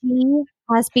she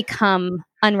has become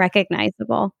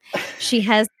unrecognizable. She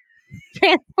has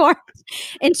transformed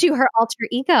into her alter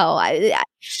ego.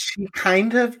 She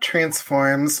kind of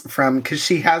transforms because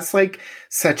she has like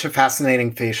such a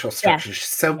fascinating facial structure. She's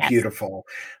so beautiful.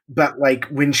 But like,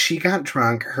 when she got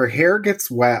drunk, her hair gets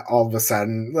wet all of a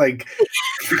sudden, like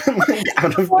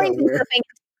out of nowhere.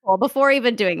 Before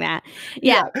even doing that.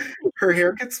 Her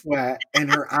hair gets wet and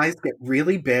her eyes get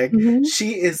really big. Mm-hmm.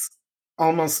 She is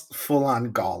almost full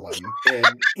on Gollum in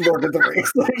Lord of the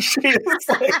Rings. Like, she is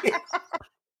like,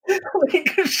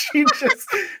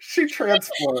 she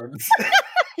transforms.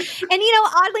 And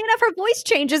oddly enough, her voice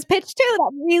changes pitch too.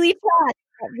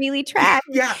 That really tracks.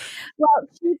 Yeah. Well,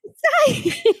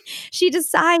 she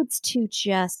decides to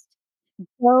just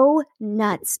go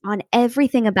nuts on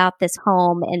everything about this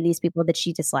home and these people that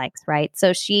she dislikes, right?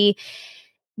 So she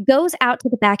goes out to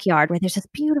the backyard where there's this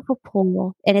beautiful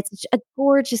pool, and it's a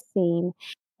gorgeous scene.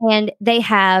 And they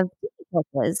have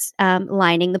torches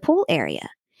lining the pool area.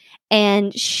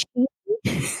 And she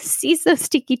sees those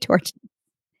sticky torches,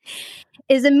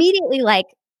 is immediately like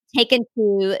taken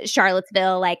to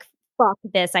Charlottesville, like, fuck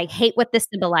this. I hate what this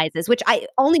symbolizes, which I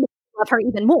only love her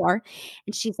even more.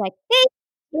 And she's like, these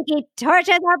sticky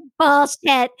torches are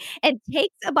bullshit, and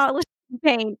takes a bottle of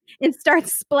champagne and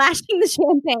starts splashing the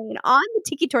champagne on the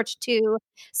tiki torch to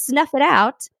snuff it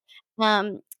out.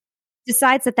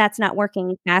 Decides that that's not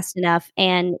working fast enough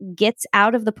and gets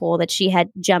out of the pool that she had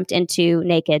jumped into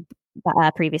naked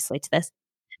previously to this,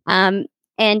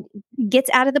 and gets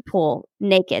out of the pool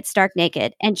naked, stark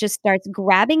naked, and just starts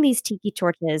grabbing these tiki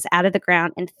torches out of the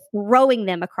ground and throwing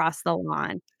them across the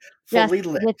lawn. Fully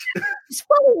lit.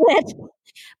 Fully lit,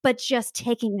 but just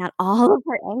taking out all of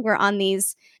her anger on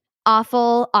these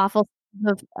awful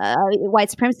white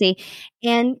supremacy,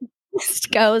 and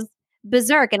just goes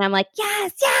berserk. And I'm like,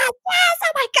 yes, oh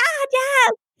my God,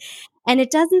 yes. And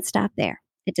it doesn't stop there.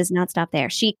 It does not stop there.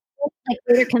 She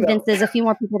later convinces a few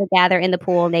more people to gather in the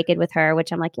pool naked with her,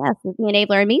 which I'm like, yes, she's the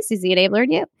enabler in me, she's the enabler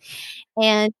in you.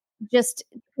 And just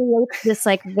creates this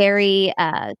like very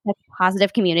sex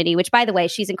positive community, which, by the way,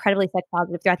 she's incredibly sex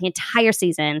positive throughout the entire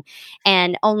season,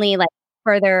 and only like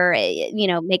further,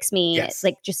 makes me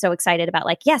like just so excited about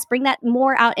like, yes, bring that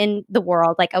more out in the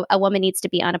world. Like a woman needs to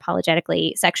be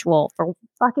unapologetically sexual for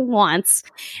fucking once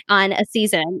on a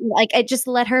season. Like, I just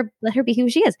let her be who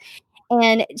she is.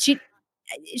 And she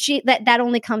that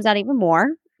only comes out even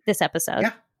more this episode.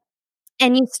 Yeah.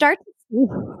 And you start to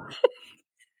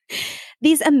see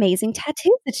these amazing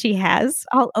tattoos that she has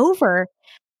all over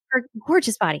her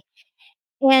gorgeous body.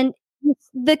 And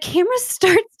the camera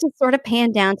starts to sort of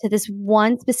pan down to this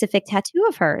one specific tattoo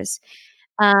of hers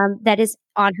that is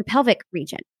on her pelvic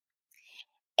region.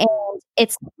 And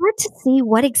it's hard to see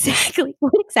what exactly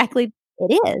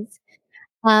it is.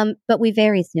 But we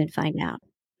very soon find out.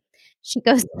 She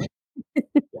goes,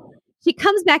 she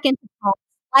comes back into top,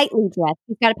 slightly dressed.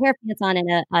 She's got a pair of pants on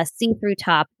and a see-through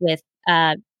top with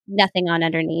nothing on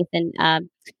underneath. And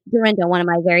Dorinda, one of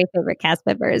my very favorite cast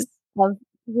members of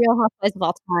Real Housewives of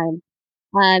all time,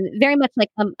 very much like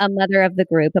a mother of the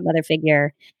group, a mother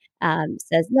figure,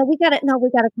 says, we gotta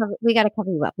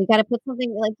cover you up. We gotta put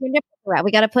something like your nipples are out.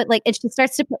 We gotta put and she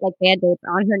starts to put like Band-Aids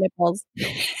on her nipples.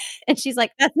 And she's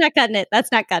like, that's not cutting it.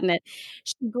 That's not cutting it.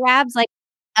 She grabs like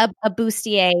a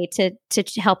bustier to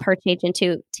help her change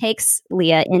into, takes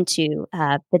Leah into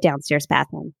the downstairs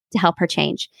bathroom to help her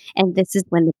change. And this is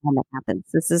when the moment happens.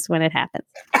 This is when it happens.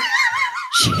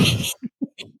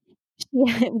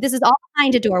 This is all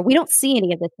behind a door. We don't see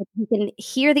any of this, but you can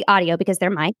hear the audio because they're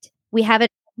mic'd. We have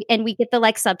it, and we get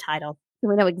the subtitle, so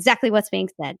we know exactly what's being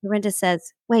said. Dorinda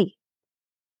says, "Wait,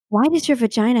 why does your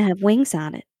vagina have wings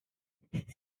on it?"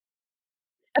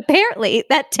 Apparently,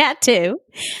 that tattoo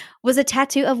was a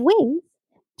tattoo of wings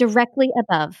directly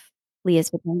above Leah's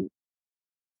vagina.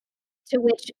 To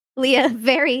which Leah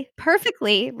very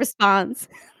perfectly responds,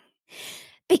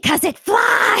 "Because it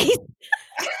flies."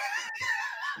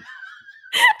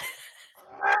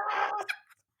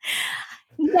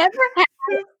 Never have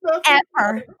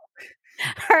ever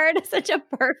heard such a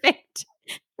perfect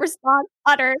response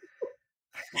uttered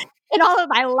in all of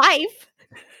my life.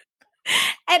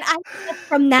 And I,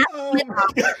 from that moment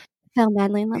on, fell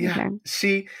madly in love with her.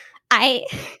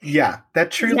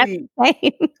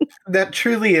 That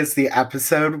truly is the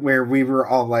episode where we were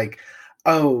all like,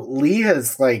 oh,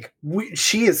 Leah's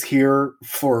she is here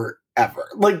forever.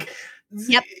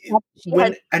 Yep.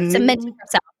 Cemented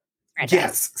herself. Franchise.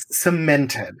 Yes,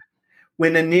 cemented.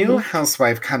 When a new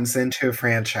housewife comes into a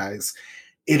franchise,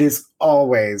 it is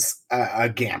always a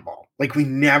gamble. We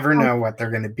never know what they're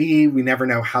going to be. We never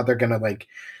know how they're going to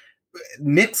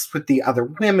mix with the other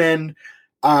women.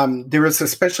 There was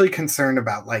especially concern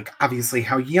about obviously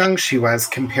how young she was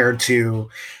compared to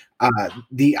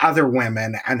the other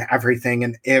women and everything.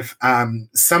 And if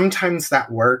sometimes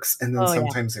that works and then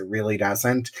sometimes it really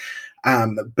doesn't.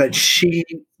 But she,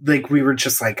 we were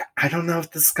just I don't know if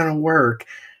this is going to work.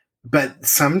 But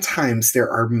sometimes there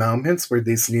are moments where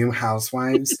these new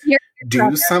housewives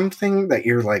do something that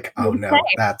you're like, oh no,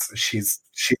 she's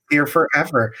here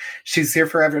forever. She's here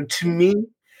forever. To me,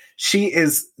 she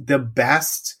is the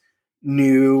best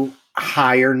new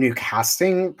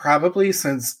casting probably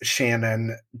since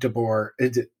Shannon DeBoer.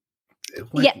 Shannon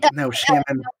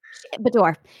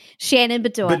Beador. Shannon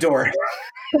Beador. Beador.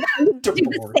 Do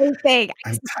the same thing.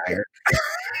 I'm tired.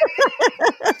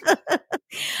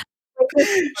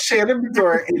 Shannon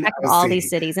Beador in all these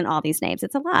cities and all these names.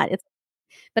 It's a lot.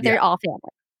 But they're all family.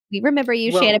 We remember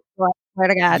you, Shannon Beador. Swear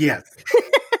to God. Yes.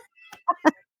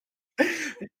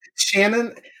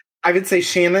 Shannon, I would say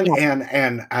Shannon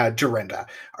and Dorinda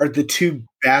are the two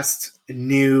best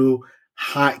new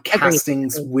hot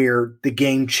castings where the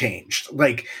game changed.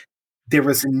 There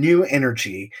was a new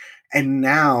energy. And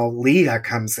now Leah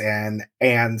comes in,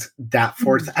 and that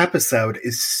fourth episode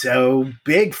is so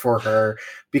big for her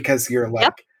because you're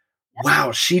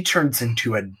wow, she turns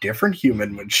into a different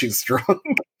human when she's drunk.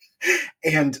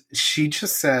 And she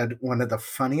just said one of the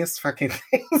funniest fucking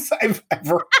things I've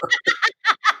ever heard.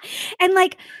 And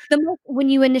when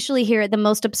you initially hear it, the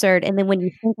most absurd, and then when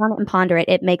you think on it and ponder it,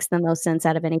 it makes the most sense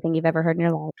out of anything you've ever heard in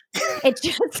your life. It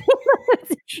just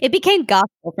it became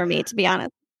gospel for me, to be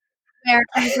honest. Where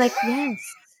I was like, yes,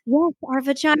 our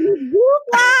vagina do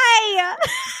fly.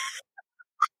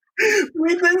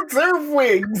 We deserve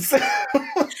wings.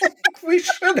 We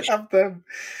should have them.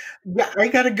 Yeah, I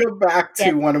got to go back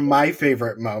to one of my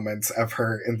favorite moments of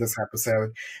her in this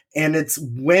episode. And it's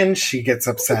when she gets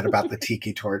upset about the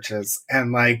tiki torches.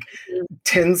 And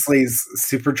Tinsley's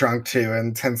super drunk too.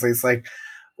 And Tinsley's like,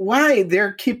 why?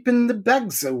 They're keeping the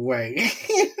bugs away.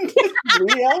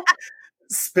 Leah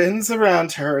spins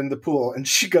around her in the pool and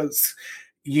she goes,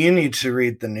 you need to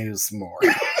read the news more.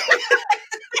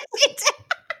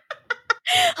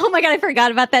 Oh my God, I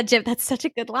forgot about that, Jim. That's such a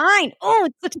good line. Oh,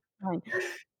 it's such a good line.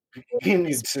 You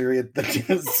need to read the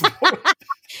news more.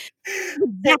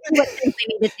 Exactly what I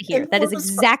needed to hear. That is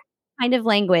exact kind of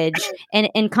language and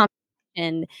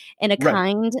conversation in a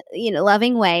kind,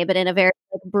 loving way, but in a very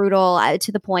brutal,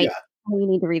 to the point You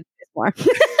need to read this more.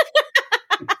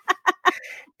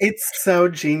 It's so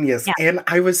genius. Yeah. And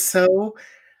I was so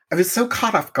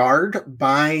caught off guard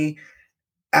by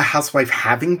a housewife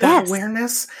having that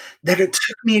awareness that it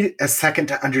took me a second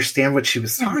to understand what she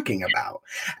was talking about.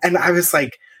 And I was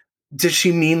like, does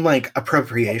she mean like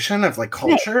appropriation of like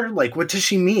culture? Right. Like, what does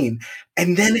she mean?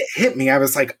 And then it hit me. I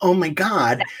was like, oh my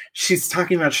God, she's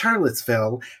talking about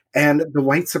Charlottesville and the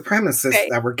white supremacists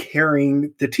that were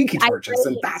carrying the tiki torches.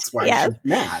 And that's why she's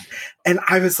mad. And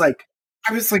I was like,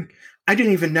 I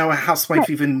didn't even know a housewife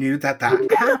even knew that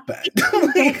happened.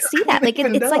 Like, see that. Like,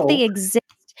 it's like they exist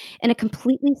in a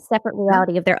completely separate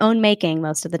reality of their own making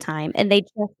most of the time. And they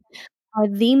just are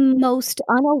the most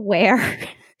unaware,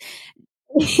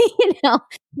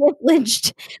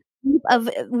 privileged group of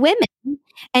women.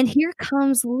 And here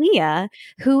comes Leah,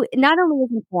 who not only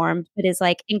is informed, but is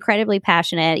like incredibly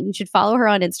passionate. You should follow her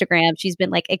on Instagram. She's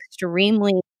been like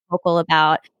extremely vocal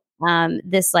about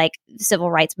this like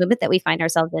civil rights movement that we find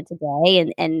ourselves in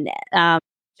today. And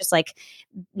just like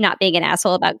not being an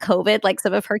asshole about COVID, like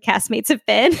some of her castmates have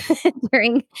been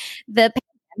during the pandemic.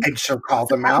 And she'll call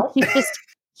them out.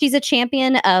 She's a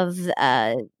champion of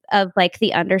like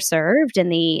the underserved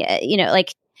and the,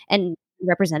 and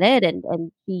represented,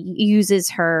 and she uses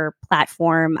her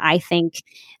platform, I think,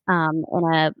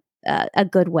 in a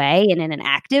good way and in an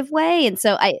active way. And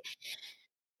so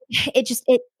it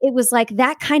was like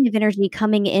that kind of energy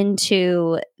coming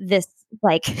into this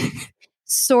like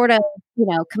sort of,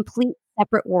 complete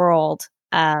separate world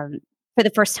for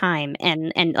the first time,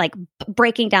 and like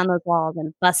breaking down those walls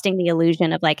and busting the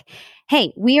illusion of like,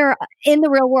 hey, we are in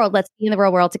the real world. Let's be in the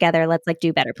real world together. Let's like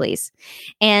do better, please.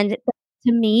 And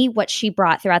to me, what she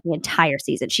brought throughout the entire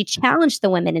season, she challenged the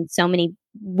women in so many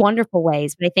wonderful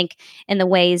ways. But I think in the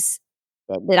ways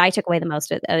that I took away the most,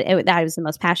 that I was the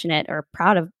most passionate or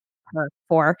proud of her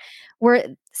for, were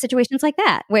situations like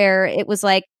that, where it was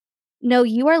like, no,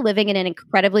 you are living in an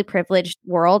incredibly privileged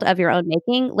world of your own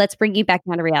making. Let's bring you back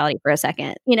down to reality for a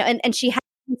second. And she had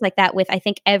things like that with, I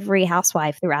think, every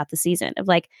housewife throughout the season of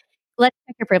like, let's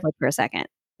check your privilege for a second.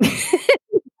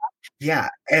 Yeah.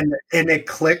 And it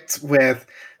clicked with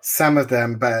some of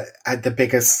them, but the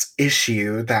biggest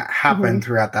issue that happened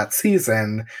throughout that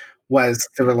season was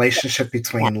the relationship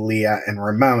between Leah and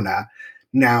Ramona.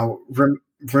 Now,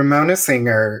 Ramona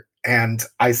Singer, and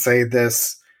I say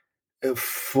this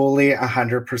fully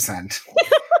 100%,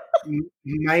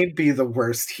 might be the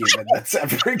worst human that's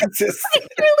ever existed. I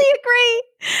really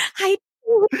agree.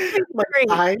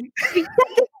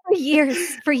 For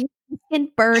years,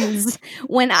 it burns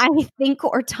when I think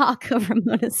or talk of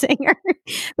Ramona Singer,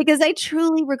 because I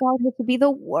truly regard her to be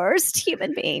the worst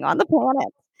human being on the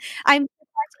planet. I'm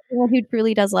someone who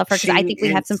truly does love her, because I think we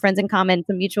have some friends in common,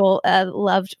 some mutual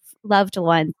loved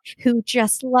ones who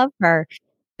just love her.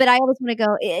 But I always want to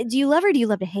go, do you love her or do you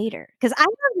love to hate her? Because I love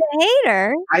to hate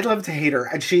her. I love to hate her.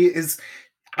 And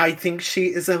I think she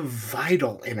is a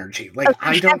vital energy. Like,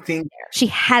 I don't think she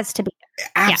has to be there.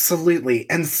 Absolutely.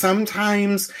 Yeah. And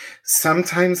sometimes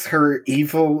her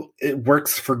evil, it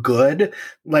works for good.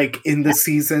 Like in the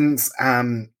seasons,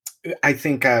 I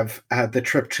think of the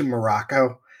trip to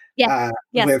Morocco. Yes.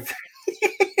 With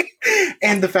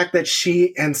and the fact that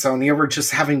she and Sonia were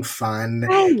just having fun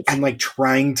and like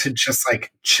trying to just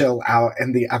like chill out,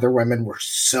 and the other women were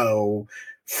so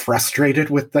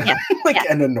frustrated with them,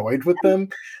 and annoyed with them.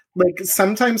 Like,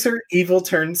 sometimes her evil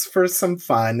turns for some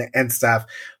fun and stuff,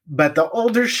 but the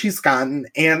older she's gotten,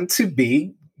 and to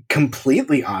be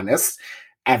completely honest,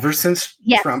 ever since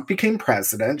Trump became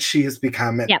president, she has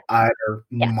become an utter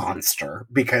monster,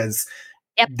 because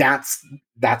that's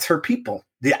her people.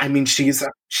 I mean, she is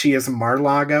a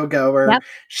Mar-a-Lago goer. Yep.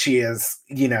 She is,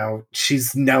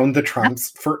 she's known the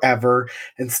Trumps forever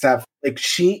and stuff. Like,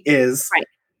 she is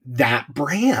that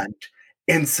brand.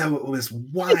 And so it was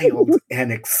wild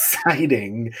and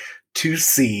exciting to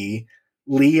see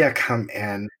Leah come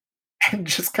in and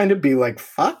just kind of be like,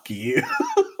 fuck you.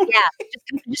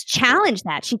 Just challenge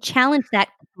that. She challenged that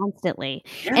constantly.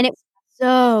 Yeah. And it was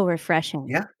so refreshing.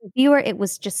 Yeah. The viewer, it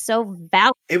was just so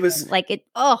valuable. It was like it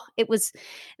was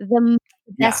the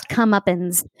best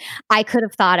comeuppance I could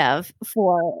have thought of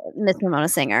for Miss Ramona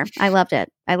Singer. I loved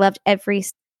it. I loved every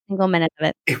single minute of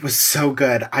it. It was so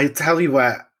good. I tell you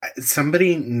what,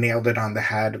 somebody nailed it on the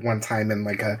head one time in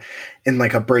like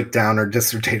a breakdown or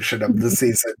dissertation of the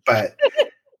season. But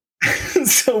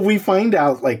so we find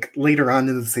out like later on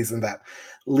in the season that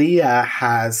Leah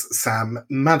has some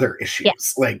mother issues.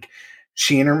 Yes. Like,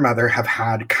 she and her mother have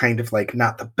had kind of like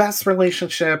not the best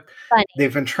relationship. Bunny.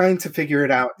 They've been trying to figure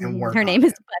it out and work. Her name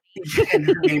is Bunny. And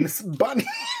her name is Bunny.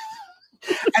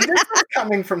 And this is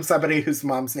coming from somebody whose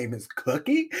mom's name is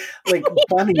Cookie. Like,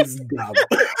 Bunny's dumb.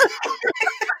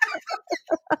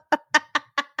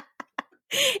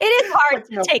 It is hard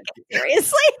to take it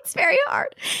seriously. It's very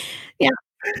hard. Yeah.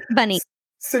 Bunny.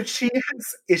 So she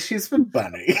has issues with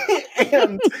Bunny.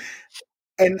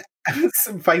 and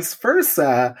vice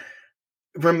versa,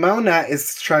 Ramona is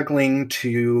struggling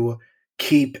to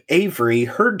keep Avery,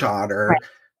 her daughter,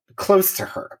 close to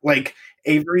her. Like,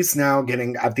 Avery's now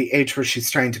getting at the age where she's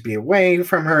trying to be away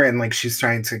from her and like she's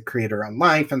trying to create her own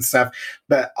life and stuff,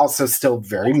 but also still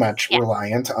very much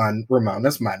reliant on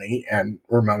Ramona's money and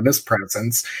Ramona's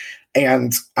presence.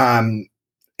 And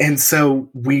so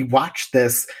we watch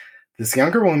this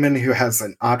younger woman who has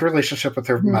an odd relationship with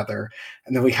her mother.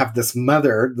 And then we have this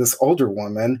mother, this older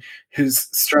woman, who's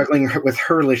struggling with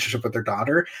her relationship with her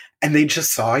daughter. And they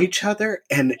just saw each other.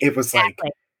 And it was like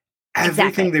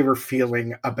everything they were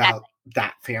feeling about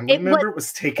that family member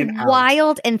was taken out.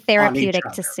 Wild and therapeutic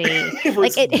to see.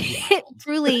 it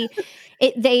truly,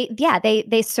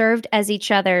 they served as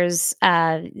each other's,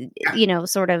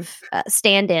 sort of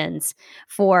stand-ins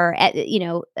for,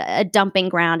 a dumping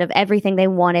ground of everything they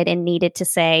wanted and needed to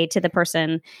say to the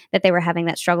person that they were having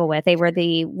that struggle with. They were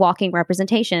the walking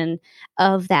representation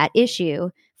of that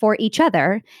issue for each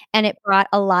other, and it brought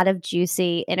a lot of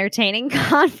juicy, entertaining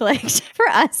conflict for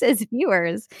us as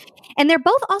viewers. And they're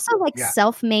both also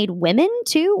self-made women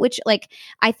too, which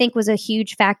I think was a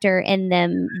huge factor in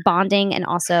them bonding and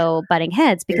also butting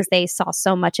heads because they saw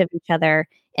so much of each other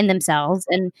in themselves.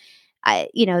 And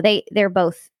they're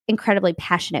both incredibly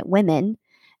passionate women,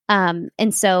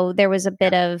 and so there was a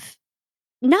bit of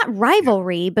not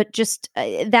rivalry, but just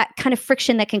that kind of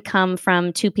friction that can come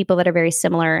from two people that are very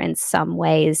similar in some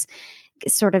ways,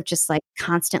 sort of just like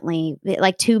constantly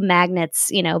like two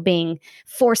magnets, being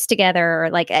forced together.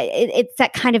 Like it's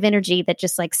that kind of energy that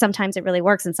just like sometimes it really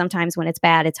works and sometimes when it's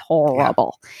bad, it's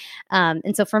horrible.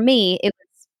 And so for me, it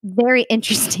was very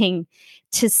interesting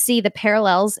to see the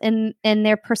parallels in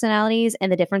their personalities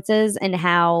and the differences and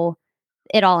how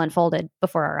it all unfolded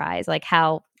before our eyes, like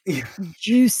how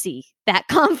juicy that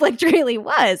conflict really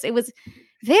was. It was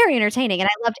very entertaining and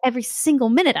I loved every single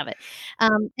minute of it.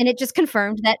 And it just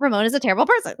confirmed that Ramona's a terrible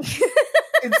person.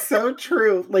 It's so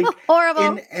true. Like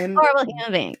horrible human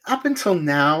being. Up until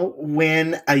now,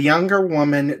 when a younger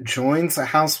woman joins a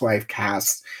housewife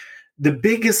cast, the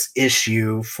biggest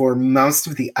issue for most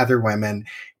of the other women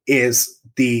is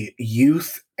the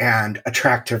youth and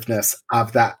attractiveness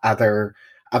of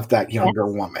that younger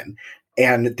woman.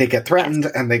 And they get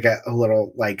threatened and they get a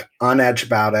little like on edge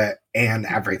about it and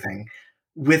everything.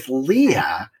 With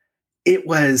Leah, it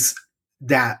was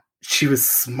that she was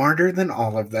smarter than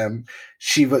all of them.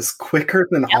 She was quicker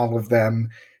than all of them.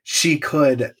 She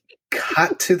could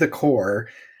cut to the core,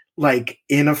 like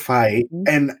in a fight.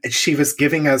 And she was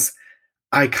giving us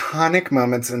iconic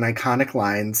moments and iconic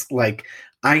lines. Like,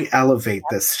 I elevate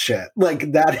this shit.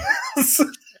 Like that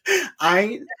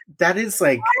is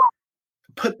like,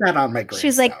 put that on my gravestone.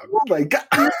 She's like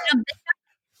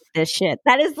this shit.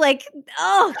 That is like,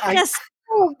 just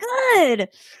so good.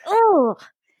 Oh,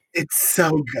 it's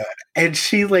so good. And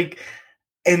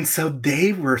and so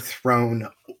they were thrown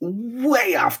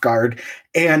way off guard.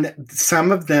 And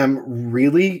some of them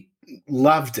really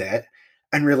loved it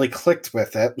and really clicked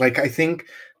with it. Like, I think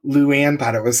Luann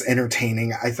thought it was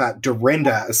entertaining. I thought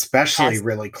Dorinda especially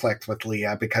really clicked with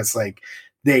Leah because like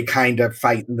they kind of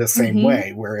fight in the same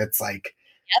way where it's like,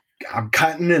 I'm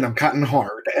cutting and I'm cutting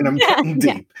hard and I'm cutting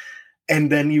deep. And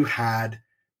then you had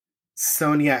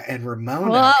Sonia and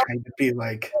Ramona kind of be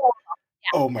like,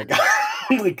 oh my God,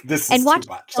 like this is watch too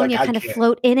much. Sonia kind of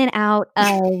float in and out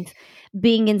of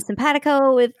being in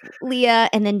simpatico with Leah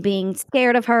and then being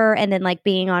scared of her and then like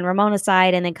being on Ramona's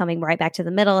side and then coming right back to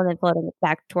the middle and then floating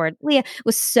back toward Leah. It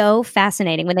was so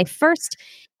fascinating. When they first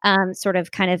sort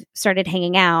of kind of started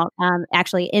hanging out,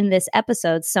 actually in this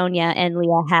episode, Sonia and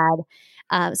Leah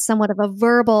had somewhat of a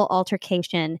verbal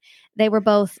altercation. They were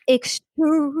both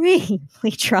extremely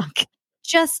drunk.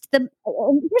 Here's the thing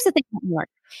about New York.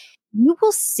 You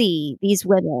will see these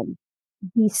women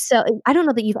be so, I don't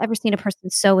know that you've ever seen a person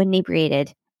so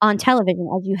inebriated on television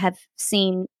as you have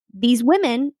seen these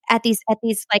women at these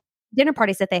like dinner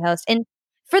parties that they host. And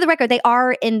for the record, they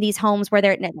are in these homes where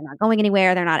they're not going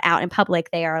anywhere. They're not out in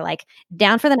public. They are like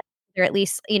down for the night. They're at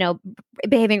least,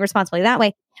 behaving responsibly that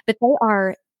way. But they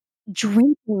are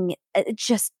drinking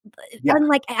just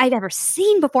unlike I've ever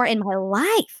seen before in my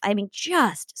life. I mean,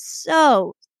 just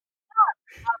so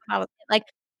like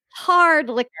hard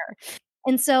liquor.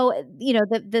 And so,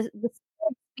 the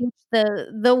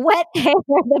wet hair,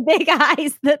 the big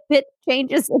eyes, the pitch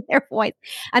changes in their voice.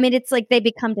 I mean, it's like they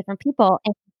become different people.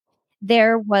 And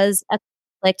there was a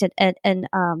conflict and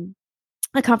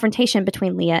a confrontation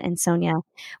between Leah and Sonia,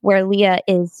 where Leah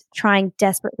is trying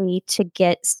desperately to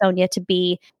get Sonia to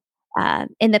be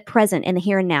in the present, in the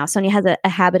here and now. Sonia has a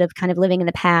habit of kind of living in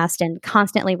the past and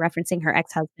constantly referencing her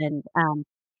ex-husband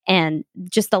and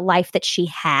just the life that she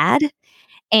had.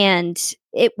 And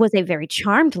it was a very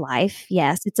charmed life.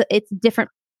 Yes, it's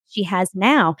different she has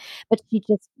now, but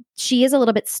she is a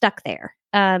little bit stuck there.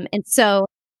 And so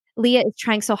Leah is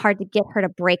trying so hard to get her to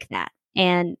break that.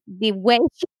 And the way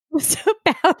she was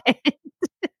about it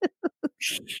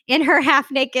in her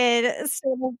half naked,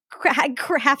 sort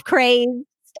of half crazed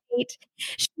state,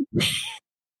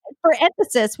 for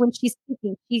emphasis, when she's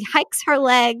speaking, she hikes her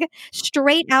leg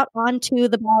straight out onto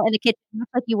the bar in the kitchen, just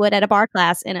like you would at a bar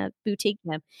class in a boutique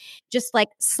gym. Just like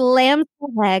slams her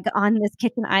leg on this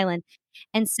kitchen island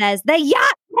and says, "The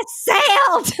yacht has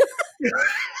sailed."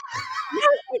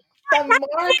 The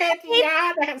Margaret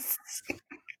Yacht.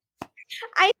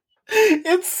 I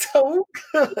It's so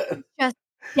good. just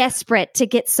desperate to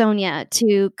get Sonia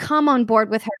to come on board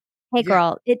with her. Hey,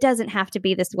 girl, it doesn't have to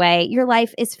be this way. Your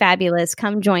life is fabulous.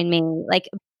 Come join me, like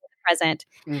present.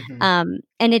 Mhm.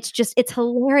 And it's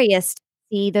hilarious to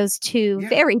see those two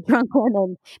very drunk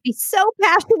women be so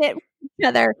passionate with each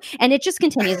other. And it just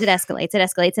continues. It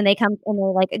escalates. And they come and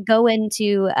they like go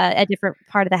into a different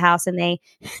part of the house and they,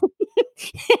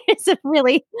 it's a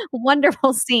really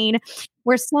wonderful scene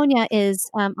where Sonia is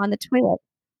on the toilet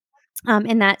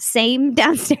in that same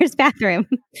downstairs bathroom.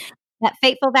 That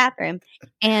fateful bathroom,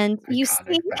 and you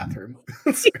see bathroom.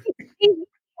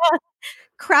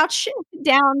 Crouch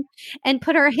down and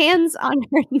put her hands on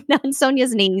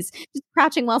Sonia's knees, just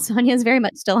crouching while Sonia's very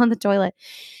much still on the toilet,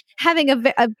 having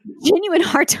a genuine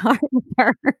heart-to-heart with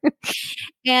her.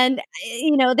 And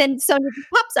then Sonia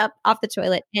pops up off the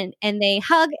toilet, and they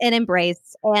hug and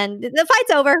embrace, and the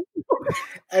fight's over.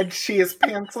 And she is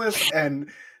pantsless, and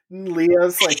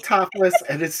Leah's like topless,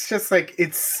 and it's just like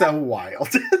it's so wild.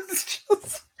 It's just a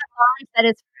bond that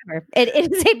is forever. It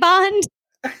is a bond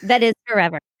that is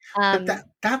forever. But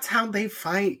that's how they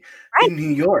fight in New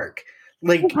York.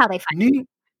 Like that's how they fight.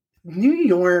 New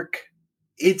York,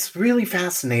 it's really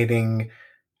fascinating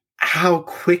how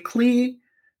quickly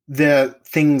the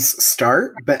things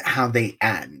start, but how they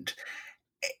end.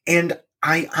 And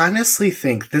I honestly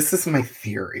think this is my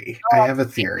theory. I have a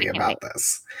theory about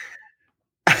this.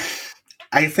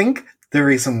 I think the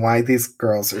reason why these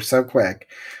girls are so quick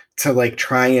to like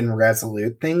try and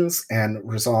resolute things and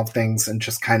resolve things and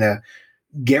just kind of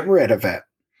get rid of it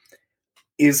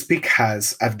is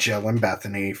because of Jill and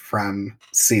Bethany from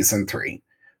season 3.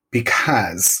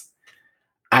 Because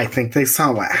I think they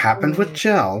saw what happened with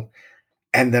Jill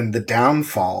and then the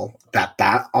downfall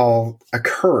that all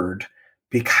occurred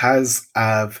because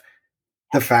of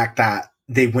the fact that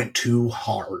they went too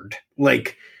hard.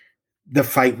 Like, the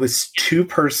fight was too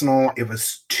personal. It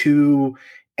was too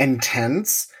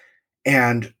intense.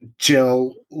 And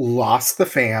Jill lost the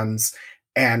fans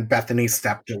and Bethany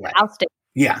stepped away.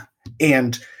 Yeah.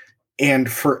 And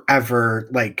forever,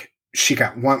 like,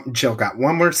 Jill got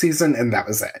one more season and that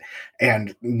was it.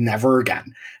 And never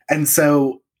again. And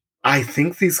so I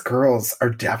think these girls are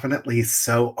definitely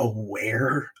so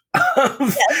aware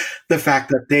of the fact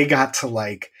that they got to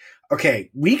like, okay,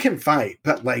 we can fight,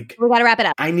 but like we gotta wrap it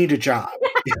up. I need a job.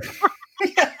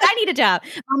 I need a job.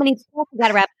 Mama needs school. We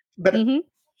gotta wrap it up.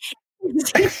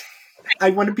 But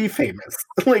I want to be famous.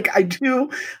 Like I do.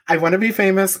 I want to be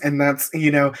famous, and that's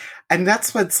and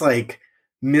that's what's like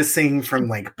missing from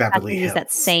like Beverly Hills.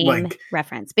 That same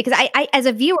reference because I as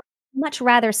a viewer much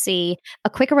rather see a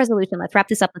quicker resolution. Let's wrap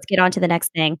this up. Let's get on to the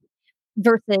next thing.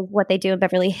 Versus what they do in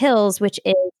Beverly Hills, which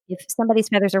is if somebody's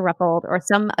feathers are ruffled or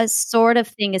some sort of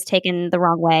thing is taken the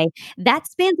wrong way, that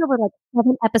spans over like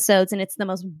 7 episodes, and it's the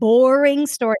most boring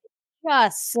story.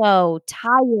 Just so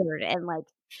tired and like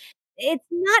it's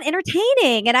not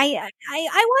entertaining. And I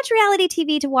watch reality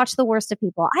TV to watch the worst of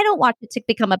people. I don't watch it to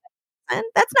become a person.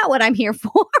 That's not what I'm here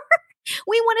for.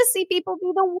 We want to see people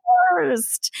be the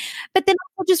worst. But then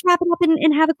we'll just wrap it up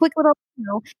and have a quick little,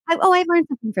 I've learned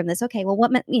something from this. Okay, well,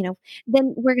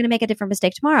 then we're going to make a different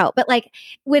mistake tomorrow. But like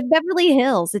with Beverly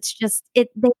Hills, it's just, they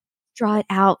draw it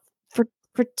out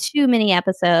for too many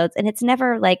episodes. And it's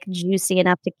never like juicy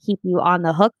enough to keep you on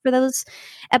the hook for those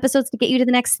episodes to get you to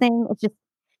the next thing. It's just,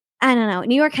 I don't know.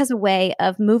 New York has a way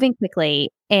of moving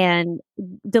quickly and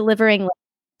delivering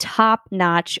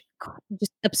top-notch,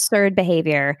 just absurd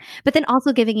behavior, but then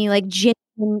also giving you like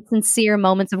genuine, sincere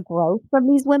moments of growth from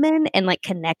these women and like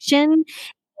connection.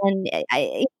 And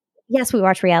yes, we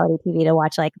watch reality TV to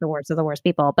watch like the worst of the worst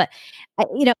people, but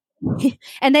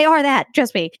and they are that.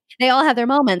 Trust me, they all have their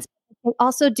moments. They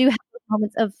also do have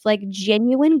moments of like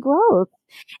genuine growth.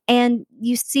 And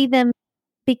you see them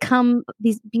become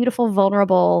these beautiful,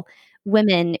 vulnerable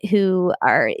women who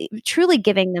are truly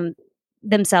giving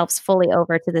themselves fully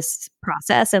over to this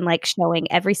process and like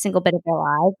showing every single bit of their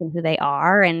lives and who they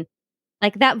are. And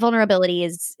like that vulnerability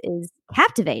is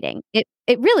captivating. It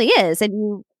really is.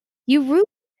 And you root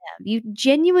for them. You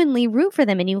genuinely root for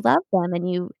them and you love them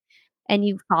and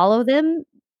you follow them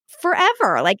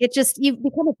forever. Like it just you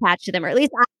become attached to them, or at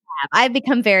least I have. I've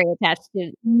become very attached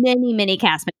to many, many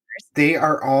cast members. They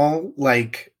are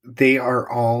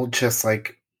all just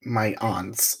like my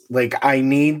aunts. Like I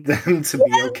need them to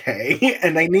be okay.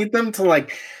 And I need them to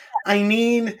like I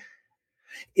need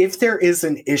if there is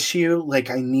an issue, like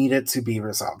I need it to be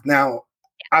resolved. Now,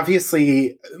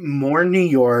 obviously, more New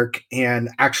York, and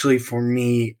actually for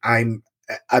me, I'm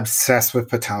obsessed with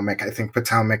Potomac. I think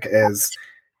Potomac is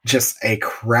just a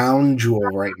crown jewel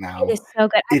right now. It is so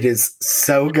good. It is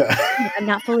so good. I'm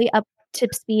not fully up to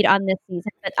speed on this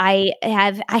season, but I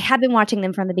have been watching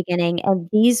them from the beginning, and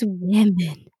these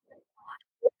women,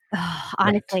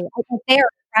 honestly, they are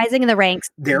rising in the ranks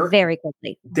very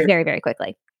quickly, very, very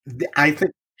quickly. I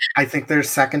think they're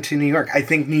second to New York. I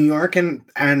think New York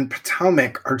and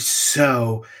Potomac are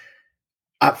so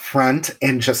upfront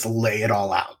and just lay it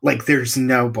all out. Like there's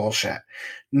no bullshit.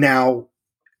 Now,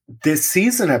 this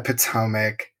season of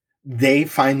Potomac, they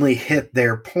finally hit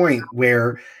their point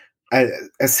where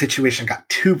a situation got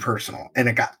too personal and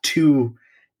it got too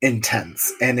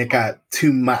intense and it got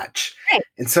too much. Right.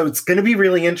 And so it's going to be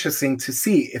really interesting to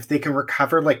see if they can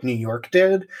recover like New York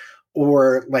did,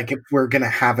 or like if we're going to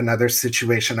have another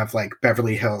situation of like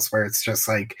Beverly Hills where it's just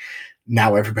like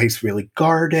now everybody's really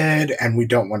guarded and we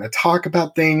don't want to talk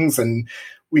about things and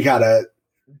we got to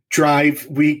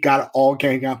all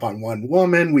gang up on one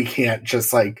woman. We can't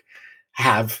just like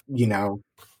have,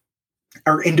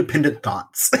 our independent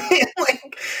thoughts.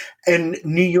 And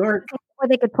New York. Or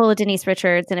they could pull a Denise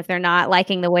Richards, and if they're not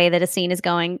liking the way that a scene is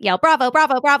going, yell, bravo,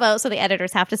 bravo, bravo. So the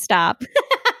editors have to stop.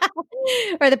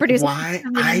 Or the producer. Why?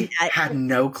 I had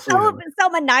no clue. So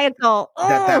maniacal.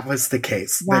 That was the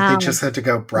case. Wow. That they just had to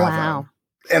go bravo. Wow.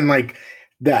 And like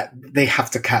that they have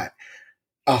to cut.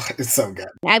 Oh, it's so good.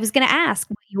 I was going to ask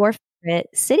what your favorite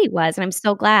city was, and I'm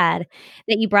so glad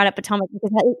that you brought up Potomac,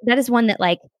 because that is one that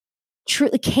like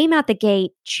truly came out the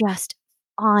gate just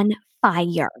on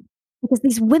fire. Because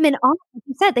these women, like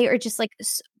you said, they are just like,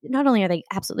 not only are they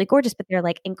absolutely gorgeous, but they're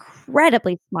like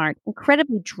incredibly smart,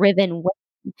 incredibly driven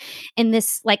women in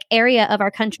this like area of our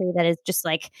country that is just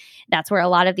like, that's where a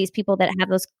lot of these people that have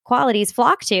those qualities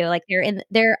flock to. Like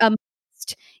they're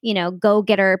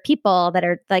go-getter people that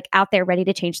are like out there ready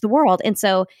to change the world. And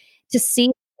so to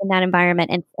see in that environment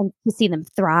and to see them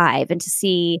thrive and to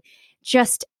see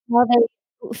just how they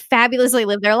fabulously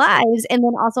live their lives, and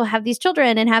then also have these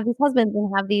children and have these husbands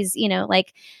and have these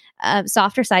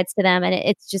softer sides to them, and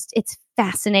it's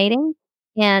fascinating.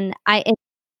 And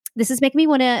this is making me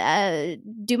want to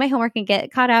do my homework and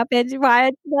get caught up and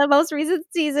watch the most recent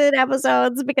season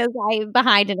episodes, because I'm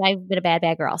behind and I've been a bad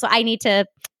girl, so I need to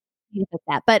fix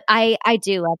that. But I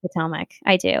do love Potomac.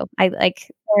 I do. I like,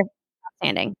 they're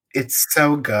outstanding. It's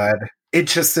so good. It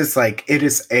just is like, it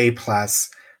is A+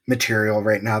 material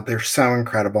right now. They're so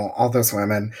incredible. All those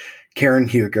women. Karen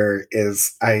Huger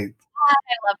is I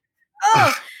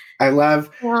love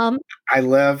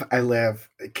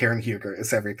Karen Huger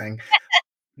is everything.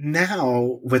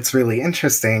 Now what's really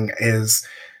interesting is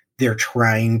they're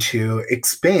trying to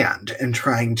expand and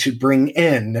trying to bring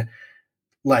in,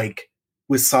 like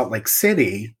with Salt Lake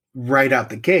City right out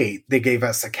the gate, they gave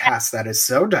us a cast that is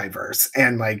so diverse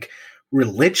and like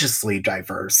religiously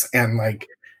diverse and like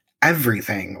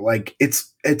everything. Like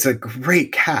it's a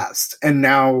great cast. And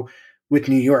now with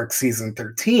New York season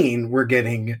 13, we're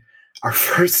getting our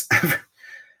first ever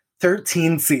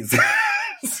 13 seasons.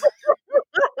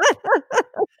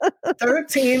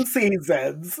 13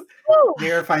 seasons.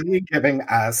 They're finally giving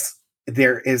us,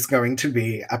 there is going to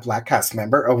be a Black cast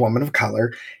member, a woman of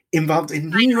color, involved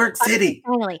in New York City.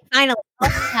 Finally. Oh my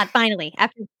God, finally.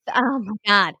 Oh my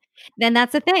God. Then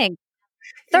that's the thing.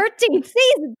 13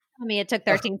 seasons. I mean, it took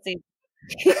 13 seasons.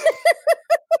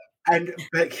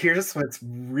 But here's what's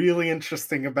really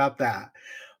interesting about that.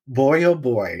 Boy, oh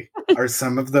boy, are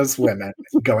some of those women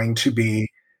going to be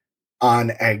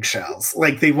on eggshells.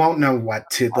 Like they won't know what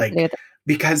to like,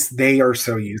 because they are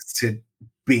so used to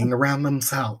being around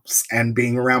themselves and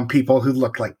being around people who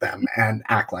look like them and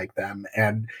act like them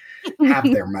and have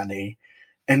their money.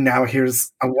 And now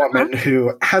here's a woman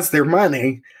who has their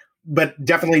money, but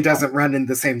definitely doesn't run in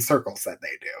the same circles that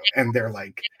they do. And they're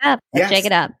like, Let's shake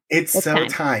it up. it's so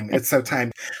time. It's so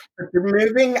time. But they're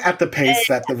moving at the pace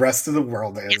that the rest of the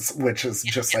world is, which is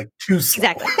just like too slow.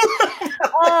 Exactly.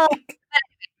 Oh,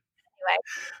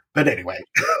 but anyway,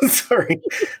 sorry,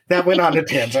 that went on a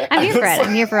tangent. I'm here for it.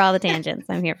 I'm here for all the tangents.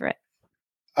 I'm here for it.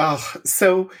 Oh,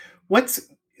 so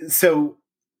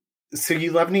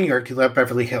you love New York, you love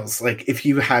Beverly Hills. Like, if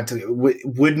you had to,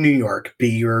 would New York be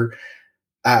your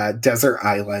desert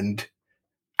island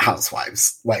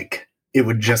housewives? Like, it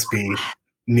would just be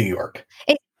New York.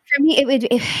 For me,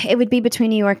 it would be between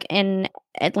New York and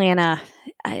Atlanta,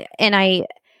 and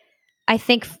I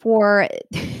think for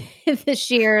the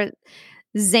sheer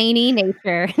zany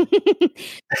nature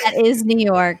that is New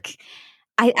York,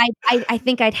 I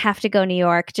think I'd have to go New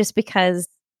York just because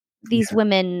these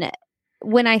women,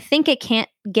 when I think it can't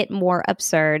get more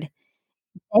absurd,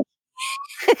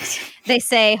 they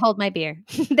say, "Hold my beer."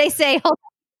 They say, "Hold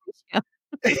my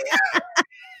beer."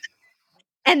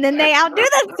 And then they outdo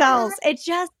themselves. It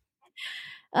just,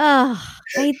 I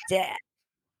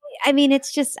mean,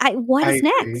 it's just, what is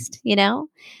next? You know,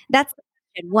 that's the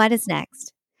question. What is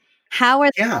next? How are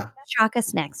they going to shock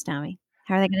us next, Tommy?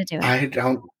 How are they going to do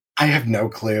it? I have no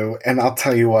clue. And I'll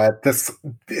tell you what, this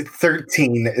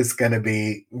 13 is going to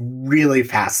be really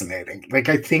fascinating. Like,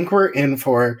 I think we're in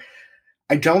for,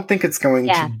 I don't think it's going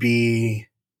to be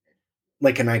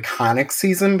like an iconic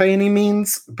season by any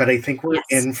means, but I think we're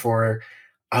in for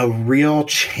a real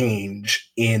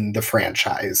change in the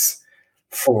franchise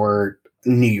for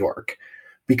New York,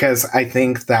 because I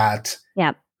think that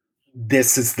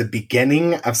this is the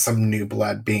beginning of some new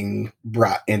blood being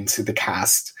brought into the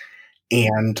cast.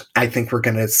 And I think we're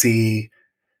going to see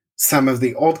some of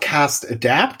the old cast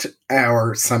adapt,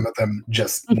 or some of them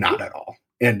just not at all,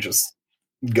 and just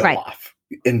go off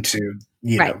into,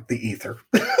 you know, the ether.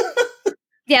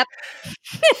 Yep.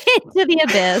 Into the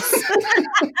abyss.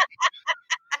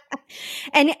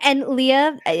 And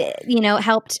Leah, you know,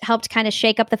 helped kind of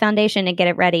shake up the foundation and get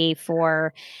it ready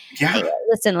for.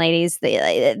 Listen, ladies,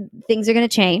 things are going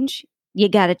to change. You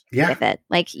got to change with it.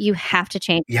 Like, you have to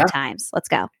change the times. Let's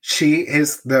go. She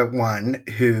is the one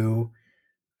who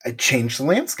changed the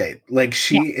landscape. Like,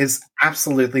 she is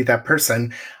absolutely that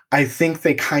person. I think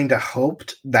they kind of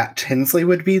hoped that Tinsley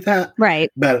would be that, right?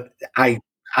 But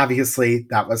obviously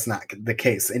that was not the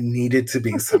case. It needed to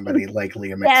be somebody like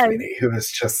Leah McSweeney, who is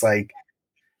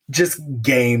just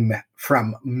game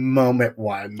from moment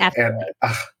one. Absolutely.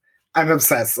 And I'm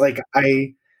obsessed. Like,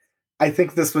 I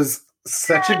think this was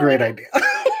such a great idea.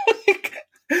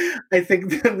 I think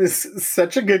that this is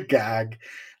such a good gag,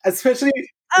 especially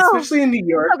in New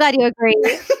York. I'm so glad you agree.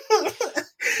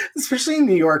 Especially in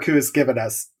New York, who has given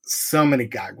us so many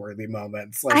gag-worthy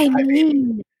moments. Like, I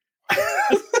mean,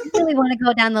 I really want to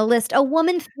go down the list. A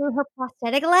woman threw her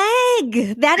prosthetic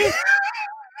leg. That is,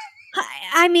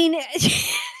 I mean,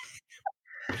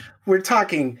 we're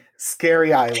talking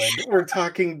Scary Island. We're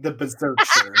talking the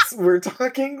Berkshires. We're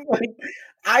talking, like,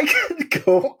 I could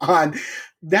go on.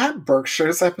 That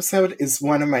Berkshires episode is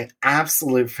one of my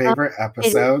absolute favorite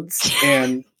episodes,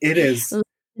 and it is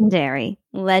legendary.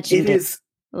 It is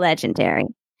legendary.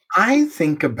 I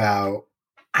think about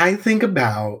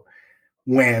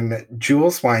when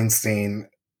Jules Weinstein,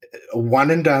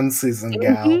 one and done season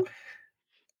gal,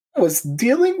 was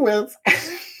dealing with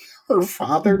her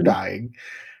father dying,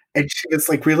 and she was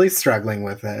like really struggling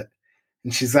with it,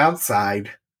 and she's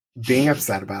outside being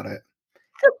upset about it.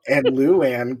 And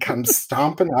Luann comes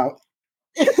stomping out.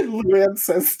 And Luann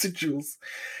says to Jules,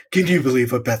 "Can you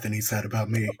believe what Bethany said about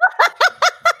me?"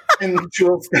 And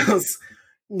Jules goes,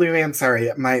 "Luann, sorry,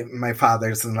 my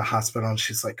father's in the hospital." And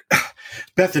she's like,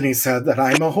 "Bethany said that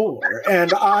I'm a whore,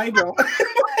 and I don't."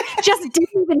 Just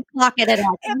didn't even clock it at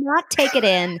all. Did not take it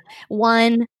in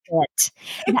one bit.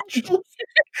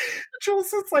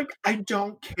 Jules is like, "I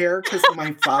don't care because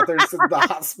my father's in the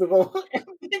hospital."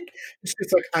 And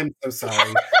she's like, "I'm so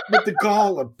sorry, but the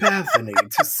gall of Bethany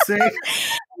to say."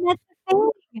 And that's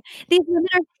the thing. These women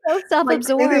are so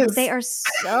self-absorbed. Like, they are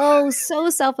so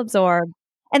self-absorbed,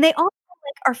 and they also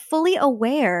are fully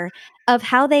aware of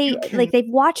how they they've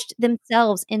watched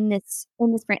themselves in this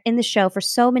show for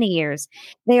so many years.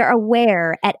 They are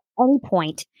aware at any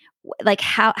point, like,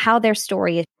 how their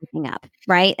story is picking up,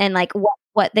 right? And like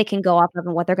what they can go off of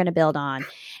and what they're going to build on.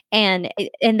 And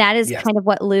that is kind of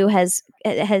what Lou has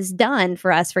done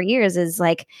for us for years, is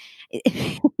like,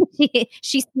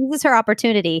 she seizes her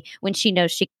opportunity when she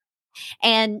knows she,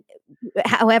 and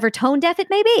however tone deaf it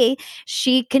may be,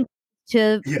 she can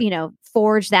you know,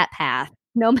 forge that path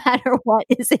no matter what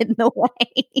is in the way.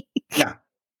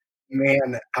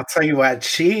 Man, I'll tell you what,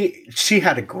 she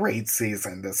had a great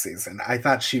season this season. I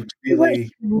thought she She really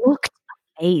looked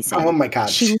amazing. oh my god,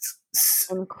 She she's was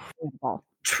incredible.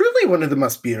 truly one of the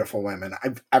most beautiful women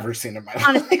I've ever seen in my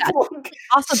Honestly, life. God.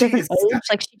 Also different age,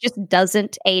 like, she just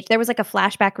doesn't age. There was, like, a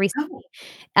flashback recently,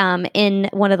 in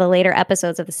one of the later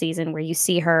episodes of the season where you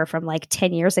see her from, like,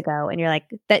 10 years ago, and you're like,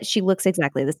 that she looks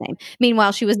exactly the same.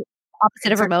 Meanwhile, she was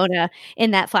opposite of Ramona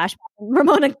in that flashback.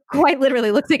 Ramona quite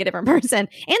literally looks like a different person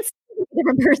and a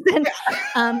different person.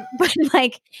 But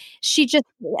like she just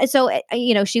so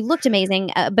she looked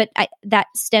amazing, but that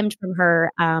stemmed from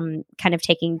her kind of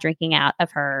taking drinking out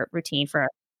of her routine for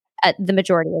the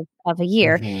majority of a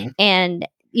year, and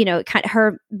kind of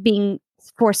her being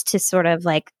forced to sort of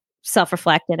like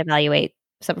self-reflect and evaluate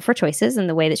some of her choices and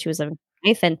the way that she was living her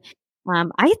life. And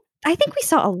I think we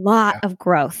saw a lot of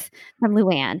growth from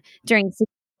Luann during season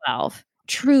 12.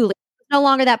 Truly, no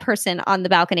longer that person on the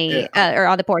balcony or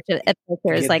on the porch at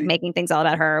the like making things all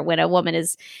about her when a woman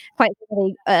is quite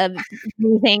literally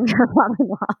losing her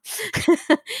father-in-law.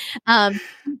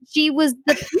 She was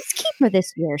the peacekeeper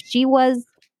this year. She was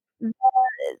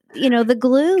the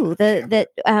glue that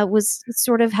was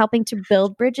sort of helping to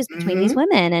build bridges between these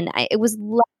women, and it was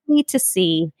lovely to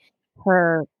see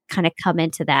her kind of come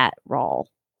into that role.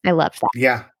 I loved that.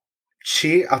 Yeah.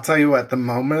 I'll tell you what, the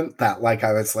moment that like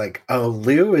I was like, oh,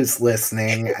 Lou is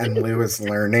listening and Lou is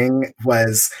learning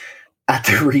was at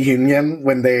the reunion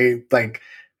when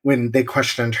they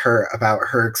questioned her about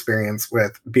her experience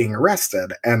with being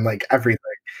arrested and like everything.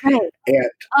 Right.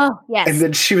 And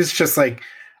then she was just like,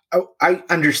 oh, I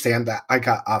understand that I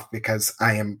got off because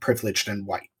I am privileged and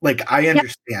white. Like, I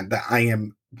understand that I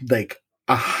am like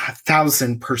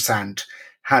 1,000%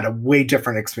 had a way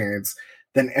different experience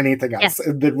than anything else.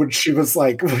 And then when she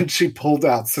pulled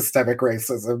out systemic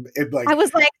racism, I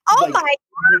was like, oh my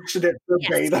God.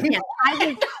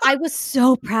 Yes. I was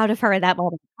so proud of her in that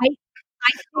moment. I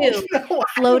too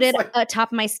floated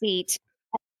atop my seat.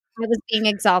 I was being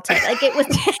exalted. Like it was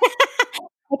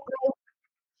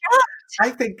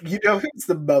I think who's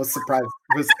the most surprised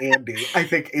was Andy. I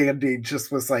think Andy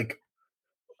just was like,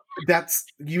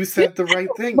 you said the right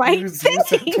thing. You said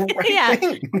the right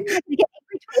thing.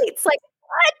 It's like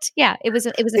what? Yeah, it was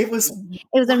an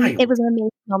amazing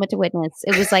moment to witness.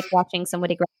 It was like watching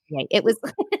somebody graduate. It was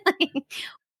like,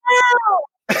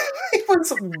 wow. It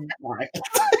was wild.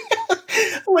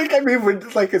 Like, I mean,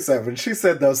 like I said, when she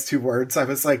said those two words, I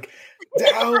was like,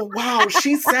 oh wow,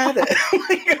 she said it.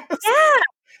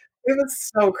 It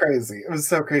was so crazy. It was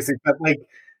so crazy. But like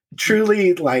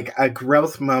truly like a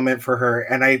growth moment for her.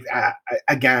 And I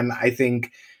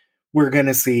think we're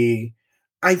gonna see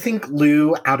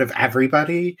Lou, out of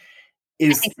everybody,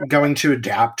 is going to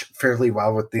adapt fairly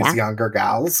well with these younger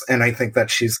gals. And I think that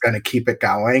she's going to keep it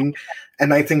going.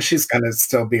 And I think she's going to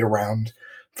still be around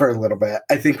for a little bit.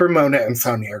 I think Ramona and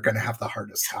Sonia are going to have the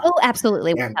hardest time. Oh,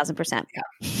 absolutely. 1,000%.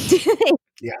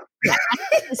 Yeah.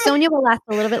 Sonia will last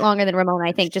a little bit longer than Ramona,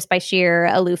 I think, just by sheer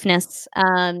aloofness.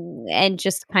 And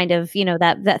just kind of,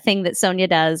 that thing that Sonia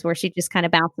does where she just kind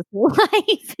of bounces through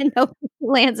life and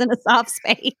lands in a soft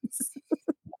space.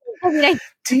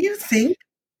 Do you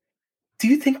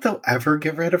think they'll ever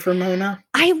get rid of Ramona?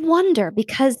 I wonder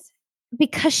because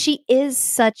she is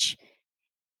such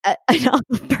an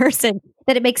awful person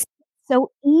that it makes it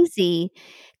so easy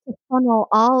to funnel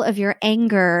all of your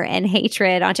anger and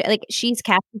hatred onto, like, she's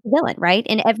cast as a villain, right?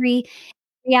 And every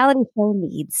reality show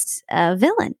needs a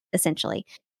villain, essentially.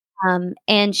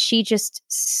 And she just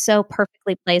so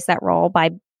perfectly plays that role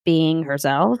by being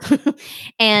herself.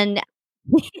 And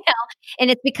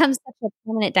and it's become such a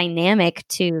permanent dynamic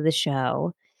to the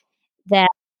show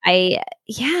that I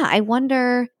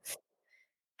wonder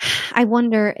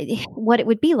what it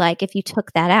would be like if you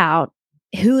took that out.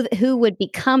 Who would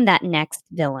become that next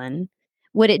villain?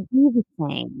 Would it be the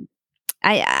same?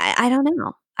 I don't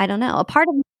know. I don't know. A part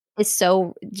of me is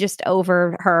so just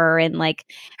over her and like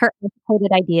her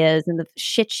unsupported ideas and the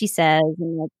shit she says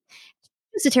and like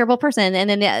she's a terrible person. And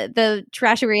then the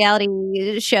trashy reality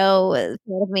show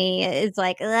side of me is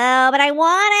like, oh, but I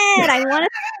want it.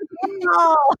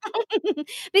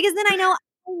 Because then I know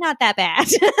I'm not that bad.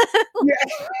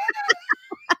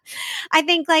 I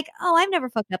think like, oh, I've never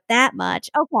fucked up that much.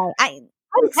 Okay. I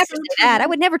would never say that. I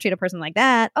would never treat a person like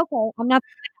that. Okay. I'm not.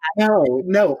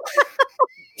 No.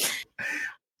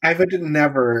 I would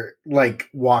never like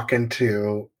walk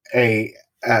into a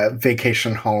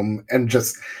vacation home and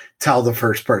just tell the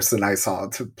first person I saw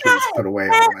to please put away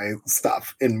all my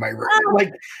stuff in my room.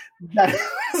 Like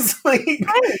that's like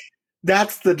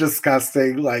that's the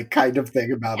disgusting like kind of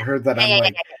thing about her that I'm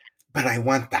like, but I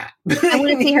want that. I want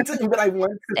to see her. But I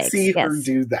want to see her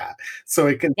do that so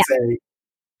I can say,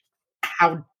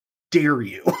 how dare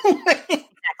you?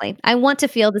 Exactly. I want to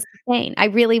feel this pain. I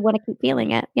really want to keep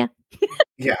feeling it. Yeah.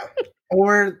 Yeah.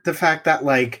 Or the fact that,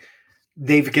 like,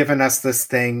 they've given us this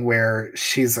thing where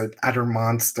she's an utter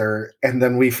monster, and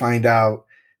then we find out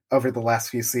over the last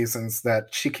few seasons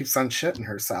that she keeps on shitting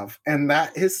herself. And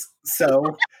that is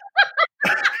so...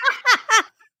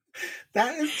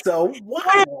 that is so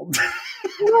wild.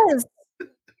 Yes.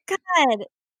 God.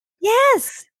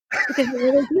 Yes. Because it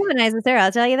really humanizes her,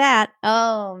 I'll tell you that.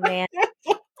 Oh, man.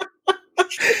 And,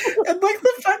 like,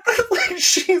 the fact that, like,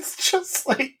 she's just,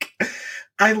 like...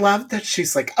 I love that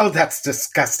she's like, oh, that's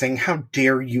disgusting. How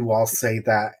dare you all say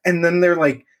that? And then they're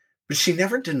like, but she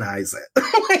never denies it.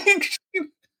 Like,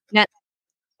 No,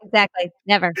 exactly.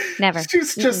 Never.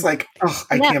 She's just like, oh,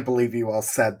 I can't believe you all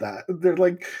said that. They're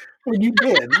like, well, you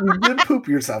did. You did poop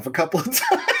yourself a couple of times.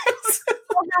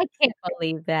 Oh, I can't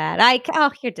believe that.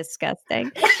 You're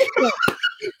disgusting.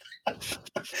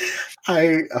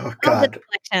 Oh God.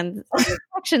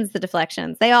 The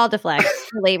deflections. They all deflect.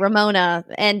 Really, Ramona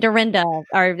and Dorinda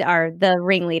are the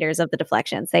ringleaders of the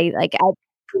deflections. They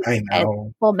I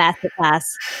know. Full masterclass.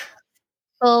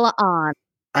 Full on.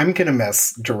 I'm gonna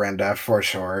miss Dorinda for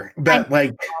sure. But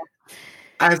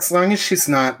as long as she's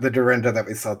not the Dorinda that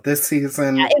we saw this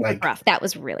season. Yeah, it was rough. That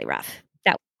was really rough.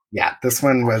 Yeah, this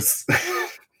one was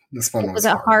was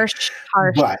a hard.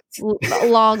 harsh,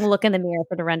 long look in the mirror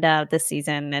for Dorinda this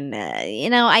season. And,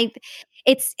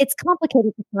 it's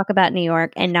complicated to talk about New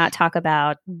York and not talk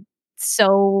about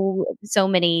so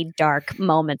many dark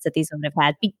moments that these women have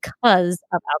had because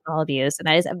of alcohol abuse. And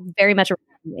that is very much,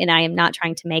 and I am not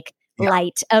trying to make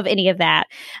light of any of that.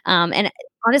 And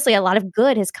honestly, a lot of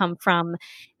good has come from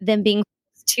them being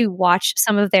to watch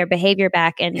some of their behavior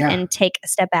back and take a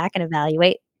step back and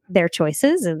evaluate their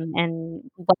choices and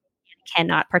what they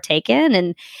cannot partake in.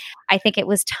 And I think it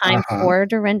was time for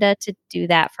Dorinda to do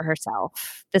that for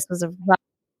herself. This was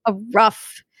a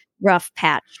rough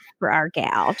patch for our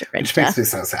gal, Dorinda. Which makes me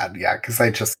so sad,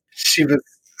 because she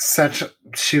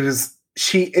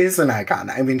is an icon.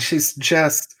 I mean, she's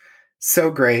just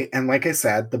so great. And like I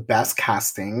said, the best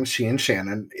casting, she and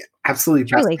Shannon,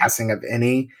 absolutely best casting of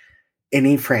any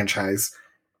franchise.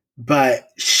 But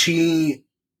she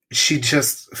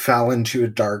just fell into a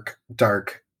dark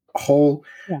hole.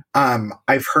 Yeah.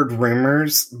 I've heard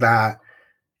rumors that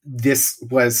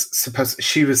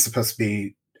she was supposed to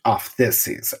be off this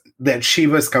season, that she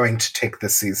was going to take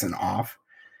this season off.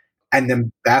 And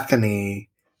then Bethany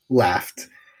left.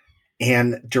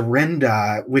 And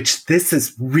Dorinda, which this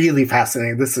is really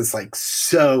fascinating. This is like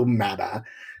so meta.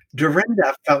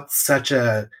 Dorinda felt such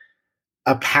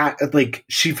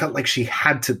she felt like she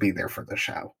had to be there for the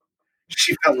show.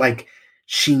 She felt like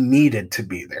she needed to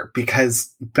be there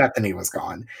because Bethany was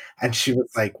gone. And she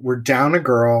was like, we're down a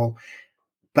girl,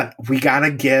 but we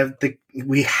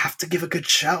have to give a good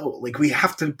show. Like, we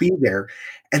have to be there.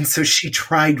 And so she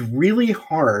tried really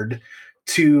hard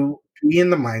to be in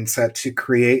the mindset to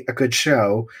create a good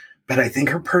show. But I think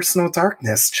her personal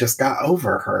darkness just got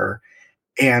over her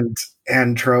and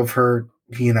drove her,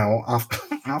 off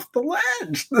the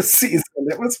ledge this season.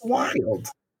 It was wild.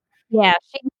 Yeah,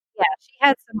 she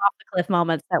had some off the cliff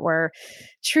moments that were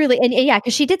truly, and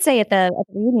because she did say at the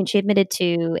reunion, she admitted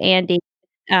to Andy,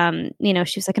 she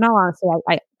was like, in all honesty,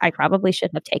 I probably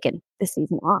should have taken this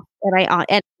season off, and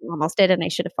I almost did, and I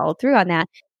should have followed through on that,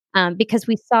 because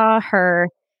we saw her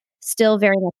still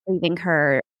very much grieving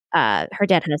her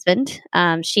dead husband.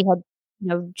 She had,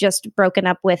 just broken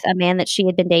up with a man that she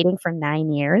had been dating for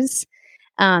 9 years.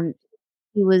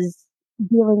 He was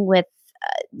dealing with,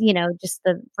 just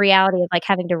the reality of like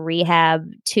having to rehab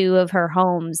 2 of her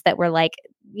homes that were like,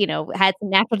 had some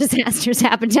natural disasters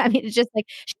happen to. I mean, it's just like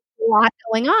a lot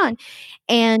going on.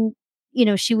 And,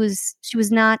 she was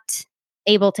not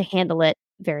able to handle it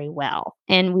very well.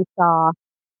 And we saw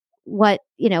what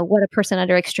a person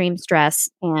under extreme stress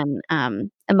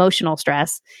and emotional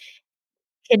stress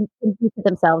can do to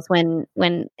themselves when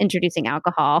introducing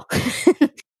alcohol.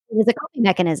 It is a coping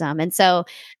mechanism. And so,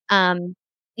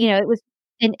 it was,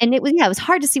 and it was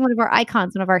hard to see one of our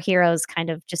icons, one of our heroes kind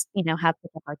of just, have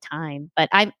a hard time.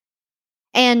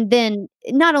 And then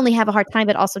not only have a hard time,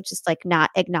 but also just like not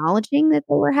acknowledging that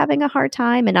they were having a hard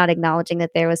time and not acknowledging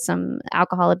that there was some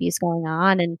alcohol abuse going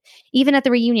on. And even at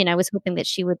the reunion, I was hoping that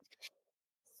she would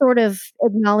sort of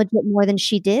acknowledge it more than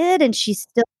she did. And she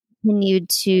still continued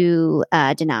to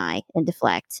deny and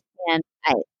deflect. And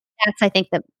I think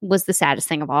that was the saddest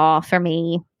thing of all for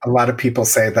me. A lot of people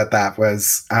say that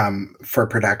was for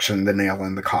production, the nail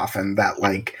in the coffin, that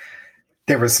like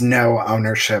there was no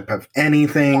ownership of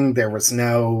anything. There was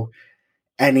no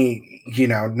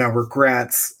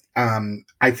regrets.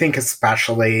 I think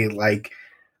especially like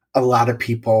a lot of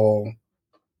people,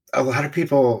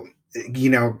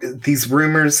 these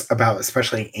rumors about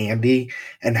especially Andy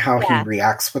and how he Yeah.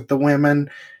 reacts with the women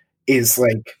is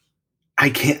like, I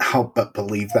can't help but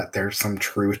believe that there's some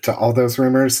truth to all those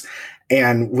rumors.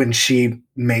 And when she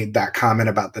made that comment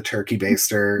about the turkey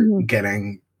baster Mhm.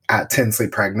 getting Tinsley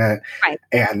pregnant Right.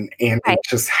 and Andy Right.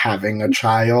 just having a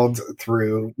child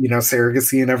through,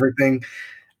 surrogacy and everything,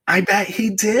 I bet he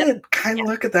did kind of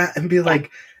look at that and be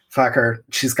like, fuck her,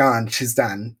 she's gone, she's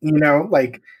done,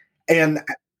 and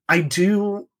I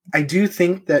do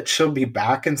think that she'll be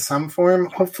back in some form,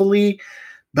 hopefully.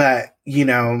 But,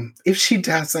 if she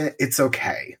doesn't, it's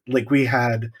okay. Like, we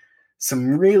had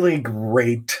some really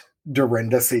great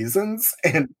Dorinda seasons,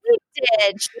 and She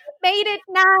did. She made it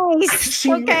nice.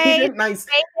 she made Okay. it nice.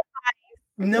 Made it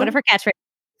nice. One of her catchphrases.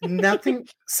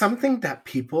 Something that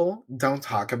people don't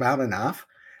talk about enough.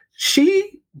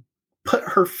 She put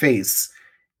her face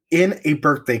in a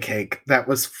birthday cake that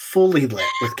was fully lit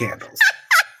with candles.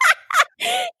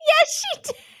 Yes, she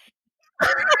did.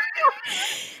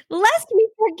 Lest we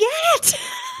forget.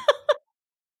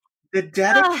 The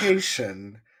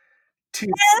dedication to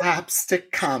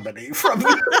slapstick comedy from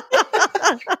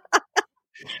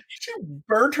she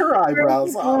burnt her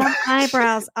eyebrows off.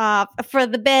 Eyebrows off for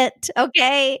the bit,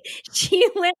 okay? She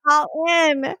went all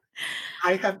in.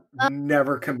 I have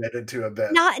never committed to a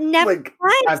bit. Never as much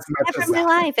never as in my that.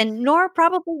 life, and nor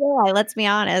probably will I, let's be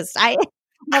honest. I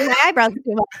have my eyebrows too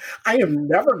much. I am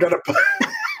never gonna put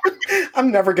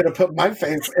I'm never gonna put my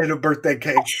face in a birthday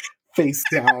cake face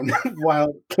down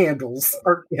while candles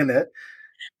are in it.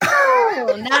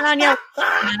 Oh, not on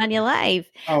your life.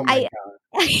 Oh my God.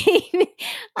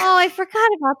 I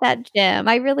forgot about that, Jim.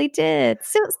 I really did.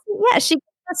 So yeah, she gave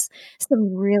us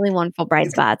some really wonderful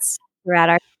bright spots throughout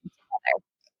our time together.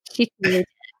 She really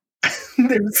did.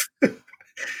 There's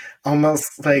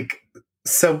almost like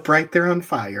so bright they're on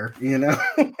fire,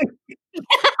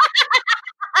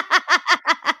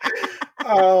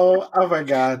 Oh my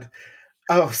God.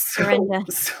 Oh,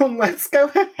 so let's go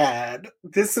ahead.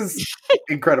 This is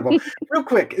incredible. Real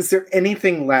quick, is there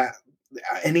anything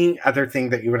any other thing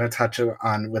that you want to touch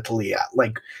on with Leah?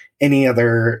 Like any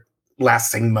other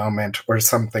lasting moment or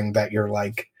something that you're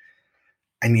like,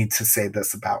 I need to say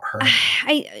this about her?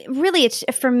 It's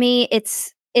for me,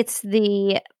 it's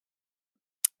the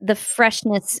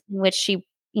freshness in which she,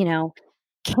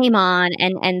 came on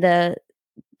and the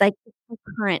like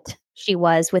current she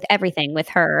was with everything, with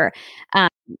her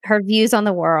views on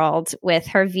the world, with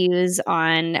her views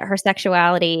on her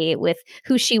sexuality, with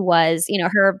who she was, even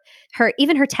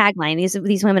her tagline.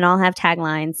 These women all have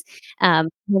taglines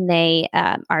when they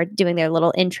are doing their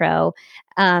little intro,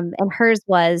 and hers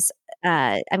was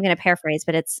I'm going to paraphrase,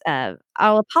 but it's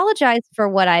I'll apologize for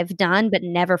what I've done, but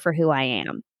never for who I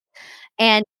am.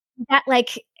 And that,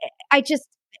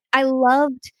 I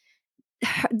loved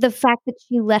the fact that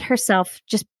she let herself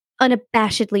just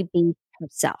unabashedly be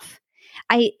herself.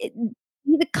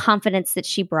 The confidence that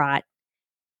she brought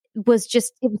it was so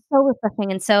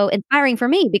refreshing and so inspiring for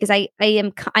me, because I'm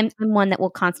one that will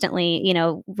constantly,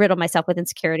 riddle myself with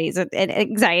insecurities and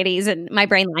anxieties, and my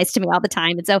brain lies to me all the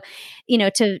time. And so,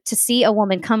 to see a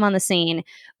woman come on the scene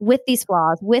with these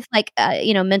flaws, with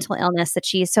mental illness that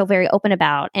she is so very open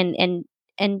about, and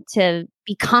to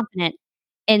be confident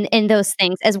in those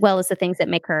things, as well as the things that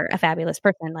make her a fabulous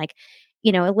person.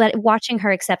 Watching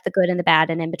her accept the good and the bad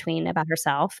and in between about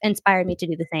herself inspired me to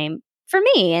do the same for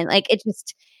me.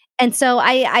 And so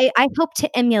I hope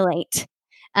to emulate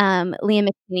Leah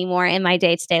McSweeney more in my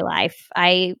day-to-day life.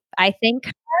 I thank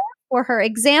her for her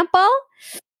example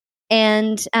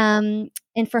and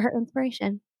for her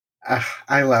inspiration.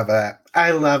 I love it.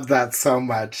 I love that so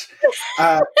much.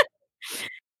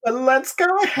 Let's go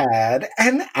ahead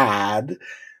and add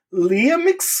Leah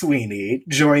McSweeney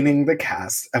joining the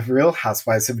cast of Real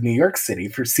Housewives of New York City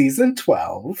for season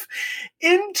 12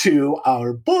 into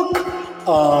our book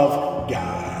of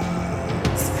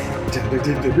gags.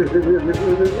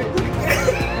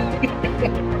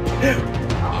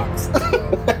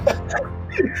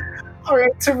 All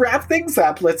right, to wrap things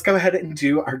up, let's go ahead and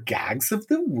do our gags of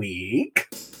the week.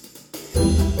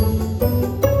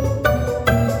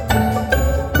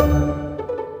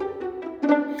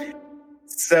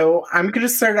 So I'm going to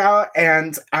start out,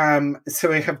 and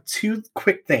so I have two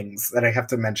quick things that I have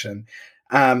to mention.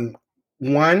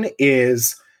 One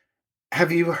is,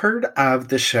 have you heard of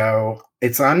the show?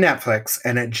 It's on Netflix,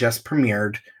 and it just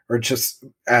premiered, or just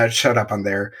showed up on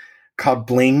there, called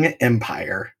Bling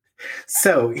Empire.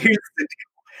 So here's the deal.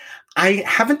 I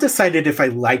haven't decided if I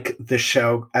like the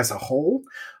show as a whole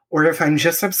or if I'm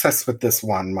just obsessed with this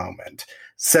one moment.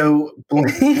 So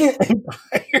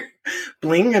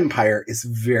Bling Empire is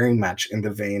very much in the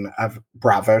vein of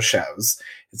Bravo shows.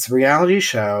 It's a reality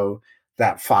show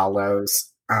that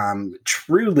follows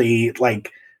truly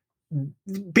like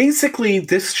basically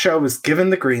this show was given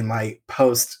the green light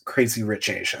post Crazy Rich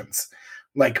Asians.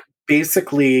 Like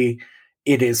basically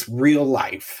it is real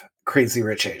life Crazy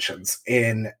Rich Asians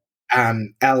in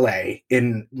LA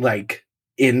in like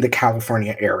in the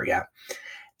California area.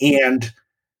 And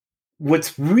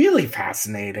what's really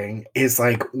fascinating is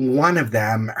like one of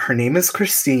them, her name is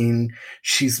Christine.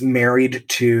 She's married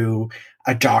to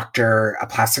a doctor, a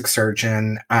plastic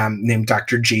surgeon named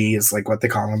Dr. G is like what they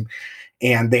call him.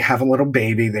 And they have a little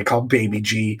baby they call Baby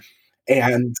G.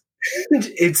 And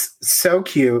it's so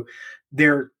cute.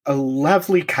 They're a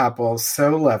lovely couple,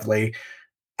 so lovely.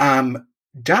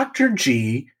 Dr.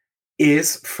 G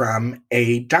is from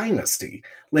a dynasty.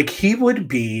 Like he would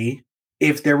be,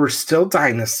 if there were still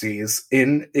dynasties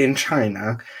in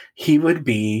China, he would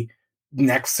be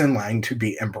next in line to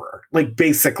be emperor. Like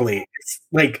basically, it's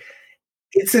like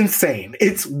it's insane.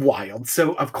 It's wild.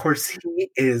 So of course he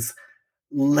is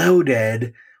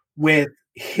loaded with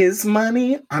his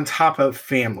money on top of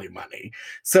family money.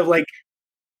 So like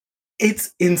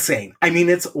it's insane. I mean,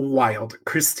 it's wild.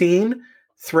 Christine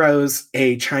throws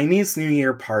a Chinese New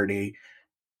Year party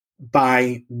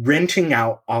by renting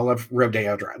out all of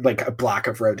Rodeo Drive, like a block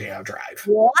of Rodeo Drive.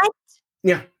 What?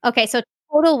 Yeah. Okay, so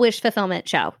total wish fulfillment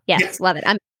show. Yes. Love it.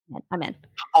 I'm in.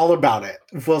 All about it.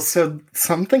 Well, so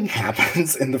something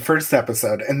happens in the first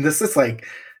episode, and this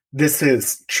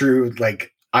is true.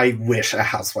 Like, I wish a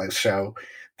Housewives show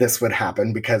this would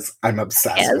happen because I'm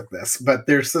obsessed with this. But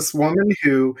there's this woman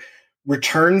who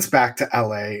returns back to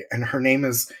LA, and her name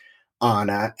is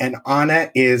Anna, and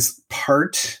Anna is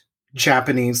part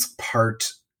Japanese,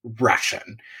 part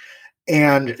Russian.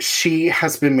 And she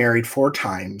has been married 4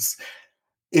 times,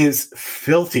 is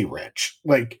filthy rich,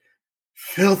 like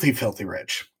filthy, filthy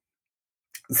rich.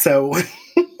 So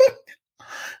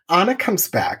Anna comes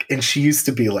back and she used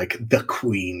to be like the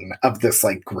queen of this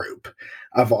like group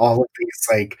of all of these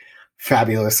like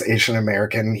fabulous Asian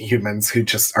American humans who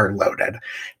just are loaded.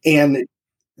 And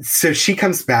so she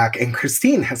comes back and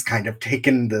Christine has kind of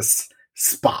taken this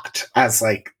spot as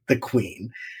like the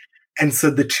queen. And so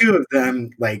the two of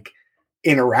them like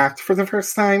interact for the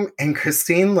first time and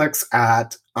Christine looks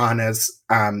at Anna's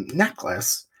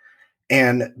necklace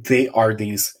and they are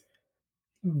these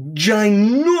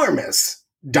ginormous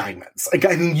diamonds. Like,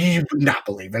 I mean, you would not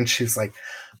believe. And she's like,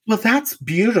 well, that's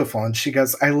beautiful. And she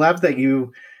goes, I love that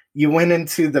you went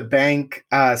into the bank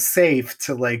safe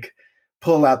to like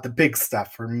pull out the big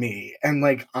stuff for me. And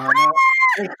like Anna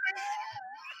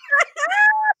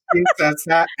she says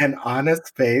that and Anna's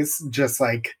face just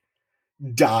like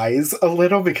dies a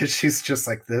little because she's just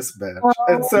like this bitch. Oh,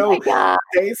 and so my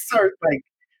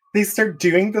they start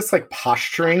doing this like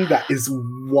posturing that is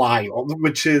wild,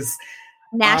 which is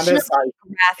National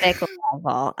Geographic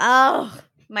level. Oh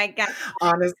my God.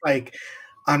 Anna's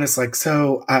like,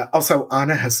 so also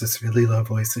Anna has this really low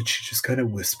voice that she just kind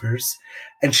of whispers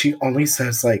and she only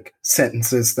says like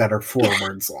sentences that are 4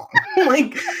 words long.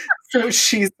 Like, so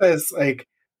she says like,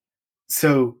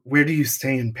 so where do you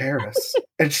stay in Paris?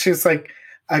 And she's like,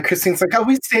 Christine's like, oh,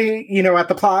 we stay, at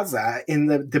the plaza in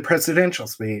the presidential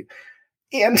suite.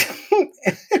 And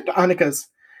Anna goes,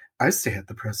 I stay at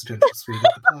the presidential suite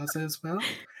at the plaza as well.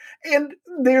 And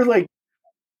they're like,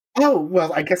 oh,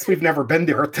 well, I guess we've never been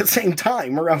there at the same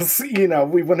time, or else,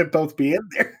 we wouldn't both be in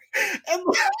there. And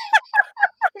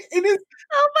it is.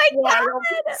 Oh my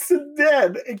God. So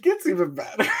then it gets even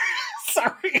better.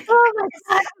 Sorry. Oh my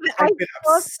God. I've been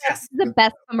obsessed. The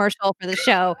best commercial for the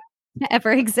show to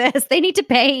ever exist. They need to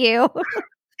pay you.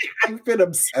 I've been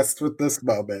obsessed with this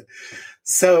moment.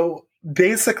 So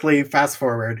basically, fast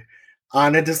forward,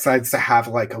 Anna decides to have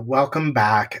like a welcome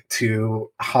back to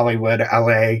Hollywood,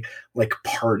 LA, like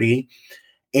party.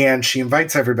 And she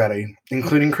invites everybody,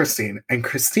 including Christine. And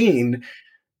Christine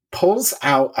pulls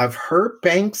out of her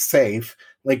bank safe,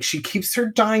 like she keeps her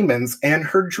diamonds and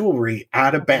her jewelry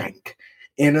at a bank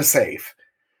in a safe.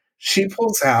 She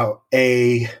pulls out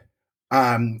a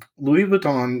Louis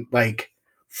Vuitton, like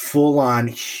full-on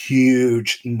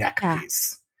huge neck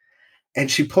piece. And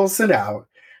she pulls it out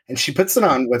and she puts it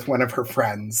on with one of her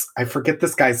friends. I forget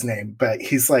this guy's name, but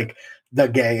he's like the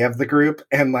gay of the group.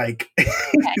 And like,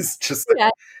 he's just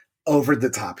like, over the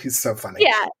top. He's so funny.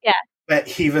 Yeah. But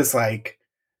he was like,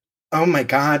 oh my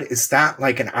God, is that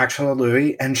like an actual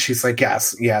Louis? And she's like,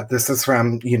 yes. Yeah, this is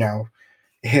from,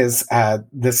 his,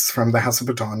 this is from the House of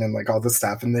Vuitton and like all this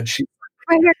stuff. And then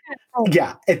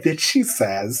Yeah. And then she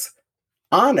says,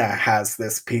 Anna has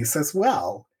this piece as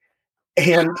well.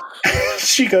 And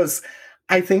she goes,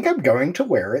 I think I'm going to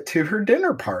wear it to her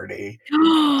dinner party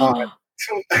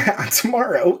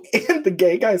tomorrow. And the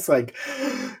gay guy's like,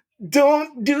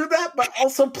 don't do that, but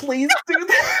also please do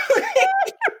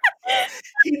that.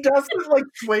 He doesn't like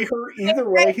sway her either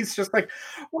way. He's just like,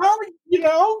 well,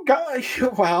 go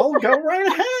right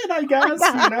ahead, I guess,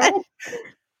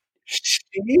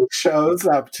 She shows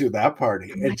up to that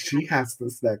party and she has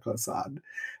this necklace on.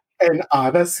 And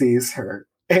Anna sees her.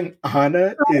 And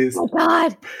Anna is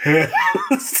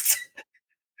pissed.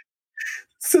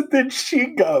 So then she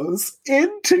goes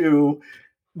into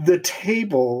the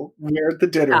table where the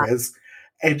dinner is,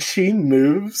 and she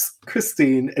moves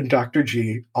Christine and Dr.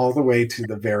 G all the way to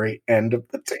the very end of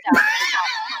the table.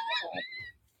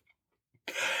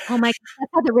 Oh my God,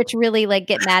 that's how the rich really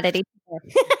get mad at each other.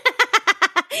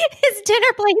 His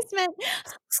dinner placement.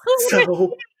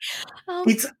 So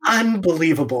it's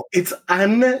unbelievable. It's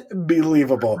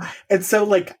unbelievable. And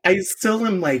so I still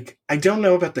am I don't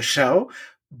know about the show,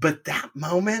 but that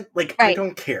moment, I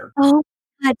don't care. Oh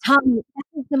God, Tommy,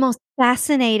 that is the most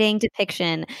fascinating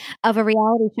depiction of a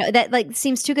reality show that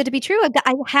seems too good to be true.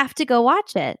 I have to go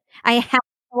watch it. I have to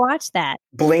watch that.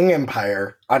 Bling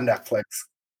Empire on Netflix.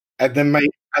 And then my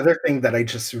other thing that I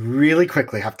just really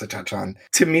quickly have to touch on,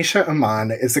 Tamisha Iman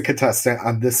is a contestant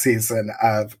on this season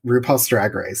of RuPaul's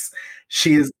Drag Race.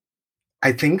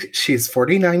 I think she's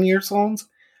 49 years old,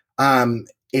 and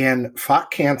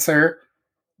fought cancer,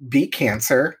 beat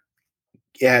cancer.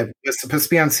 Yeah, was supposed to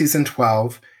be on season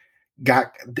 12.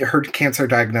 Got her cancer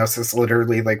diagnosis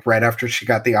literally right after she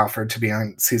got the offer to be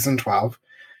on season 12.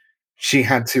 She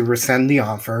had to rescind the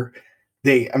offer.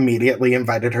 They immediately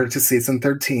invited her to season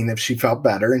 13 if she felt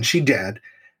better, and she did.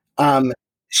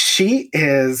 She's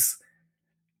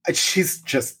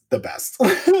just the best.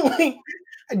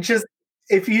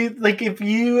 If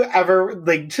you ever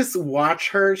just watch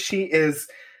her, she is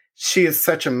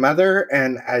such a mother,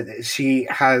 and she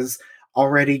has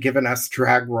already given us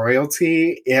drag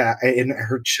royalty in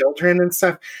her children and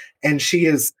stuff. And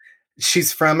she's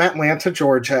from Atlanta,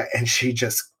 Georgia, and she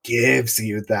just gives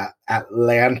you that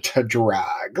Atlanta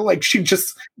drag. She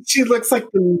looks like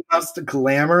the most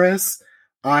glamorous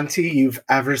auntie you've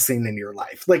ever seen in your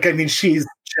life.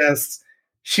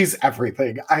 She's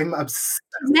everything. I'm obsessed.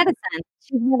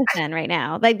 She's medicine right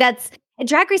now.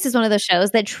 Drag Race is one of those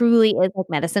shows that truly is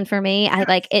medicine for me.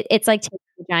 I it's like taking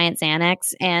a giant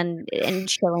Xanax and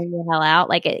chilling the hell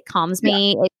out. It calms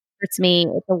me. It hurts me.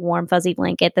 It's a warm, fuzzy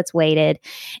blanket that's weighted.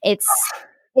 It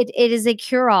is a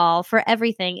cure-all for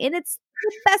everything. And it's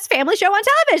the best family show on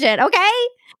television, okay?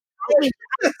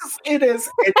 It is.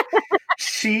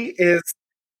 She is.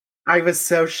 I was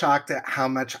so shocked at how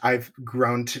much I've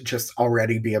grown to just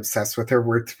already be obsessed with her.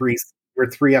 We're three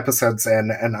episodes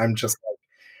in, and I'm just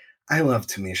I love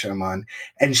Tamisha Iman.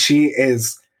 And she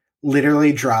is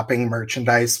literally dropping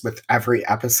merchandise with every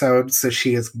episode. So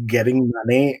she is getting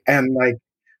money, and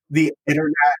the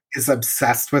internet is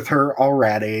obsessed with her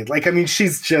already.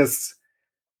 She's just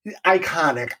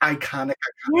iconic.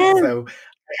 Yes. So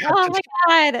oh my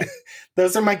God.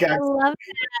 Those are my gags. I love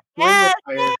that.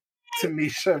 Yes.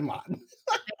 Tamisha Iman.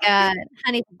 Oh my God.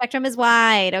 Honey, the spectrum is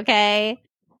wide, okay?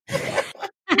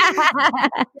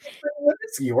 What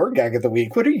is your gag of the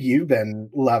week? What have you been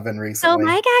loving recently? So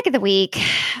my gag of the week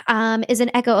is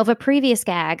an echo of a previous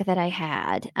gag that I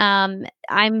had.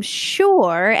 I'm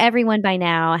sure everyone by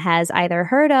now has either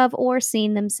heard of or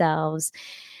seen themselves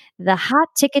the hot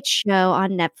ticket show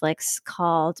on Netflix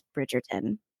called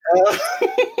Bridgerton.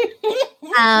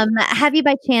 Have you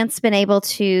by chance been able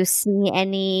to see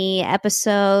any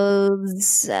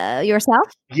episodes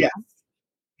yourself?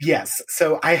 Yes.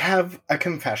 So I have a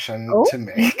confession to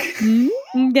make.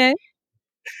 Okay.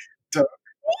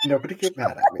 Nobody get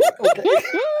mad at me. Okay.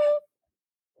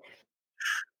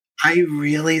 I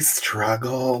really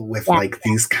struggle with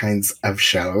these kinds of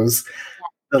shows.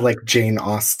 The Jane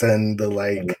Austen, the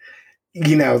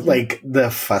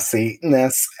the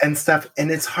fussiness and stuff.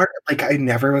 And it's hard. I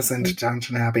never was into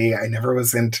Downton Abbey. I never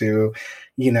was into,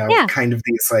 kind of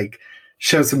these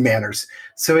shows of manners.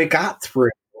 So I got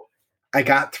through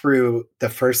the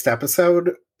first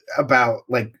episode about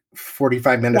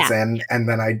 45 minutes in, and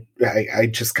then I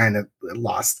just kind of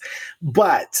lost.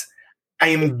 But I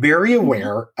am very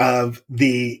aware of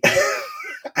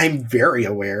I'm very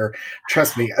aware,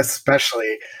 trust me,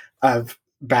 especially of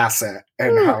Bassett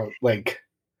and how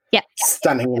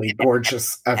stunningly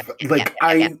gorgeous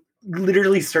I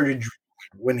literally started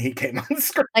when he came on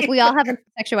screen. We all have a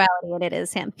sexuality, and it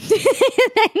is him.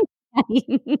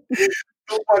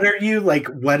 What are you like?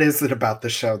 What is it about the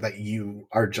show that you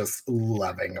are just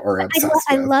loving or obsessed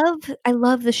I with?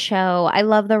 love the show. I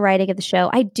love the writing of the show.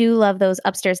 I do love those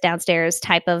upstairs downstairs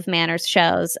type of manners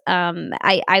shows.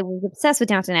 I was obsessed with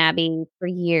Downton Abbey for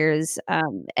years,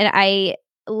 and I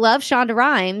love Shonda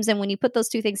Rhimes. And when you put those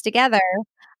two things together,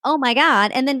 oh my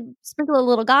god! And then sprinkle a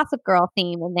little Gossip Girl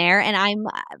theme in there, and I'm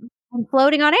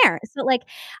floating on air. So like,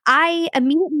 I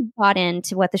immediately bought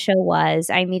into what the show was.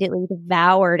 I immediately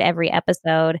devoured every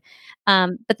episode.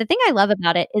 But the thing I love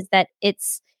about it is that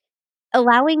it's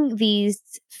allowing these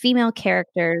female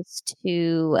characters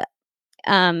to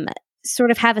um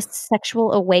sort of have a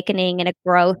sexual awakening and a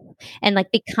growth and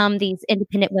like become these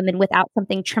independent women without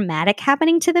something traumatic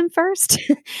happening to them first.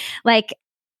 Like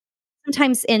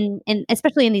sometimes in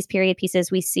especially in these period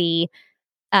pieces we see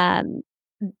um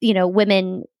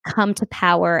women come to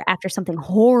power after something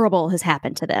horrible has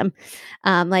happened to them,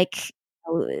 like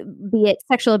be it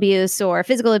sexual abuse or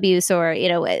physical abuse or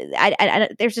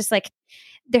there's just like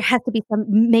there has to be some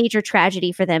major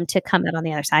tragedy for them to come out on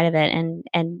the other side of it,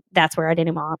 and that's where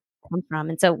Identity Mom comes from.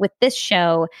 And so with this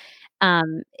show,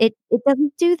 it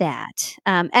doesn't do that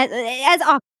as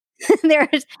often.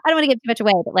 There's I don't want to give too much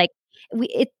away, but like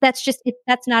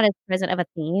that's not as present of a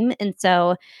theme, and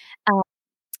so um,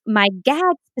 my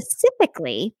gag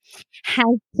specifically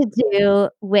has to do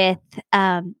with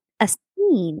a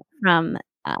scene from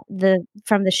the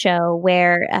show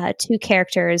where two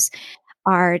characters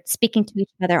are speaking to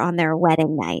each other on their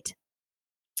wedding night.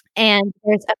 And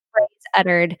there's a phrase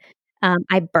uttered,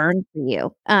 "I burn for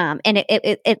you." And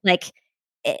it like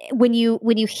when you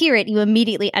hear it, you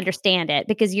immediately understand it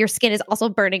because your skin is also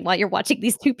burning while you're watching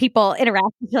these two people interact.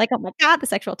 You're like, "Oh my god, the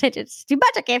sexual tension is too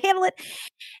much. I can't handle it."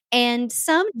 And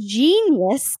some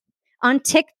genius on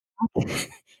TikTok,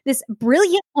 this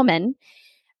brilliant woman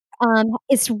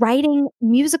is writing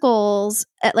musicals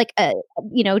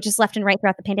just left and right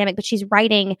throughout the pandemic, but she's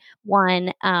writing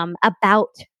one about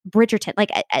Bridgerton,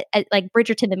 like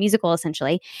Bridgerton the musical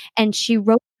essentially, and she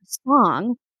wrote a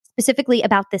song specifically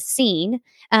about this scene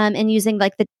and using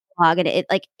like the dialogue and it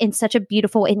like in such a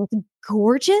beautiful and it's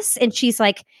gorgeous, and she's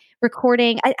like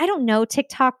recording. I don't know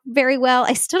TikTok very well.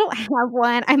 I still don't have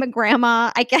one. I'm a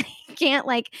grandma. Can't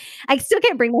like I still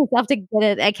can't bring myself to get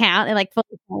an account and like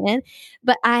fully sign in.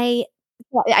 But I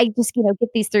just get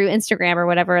these through Instagram or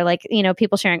whatever, like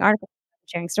people sharing articles,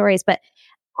 sharing stories. But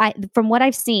from what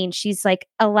I've seen, she's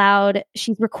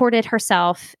she's recorded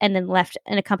herself and then left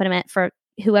an accompaniment for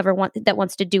whoever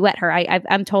wants to duet her.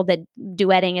 I'm told that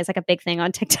duetting is like a big thing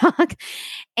on TikTok,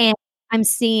 and I'm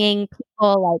seeing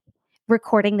people like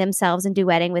recording themselves and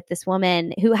duetting with this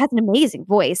woman who has an amazing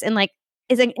voice and like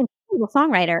is an incredible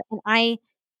songwriter. And I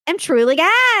am truly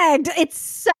gagged. It's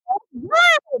so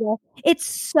good. It's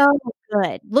so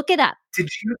good. Look it up.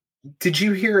 Did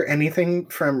you hear anything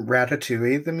from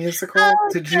Ratatouille the musical? Oh,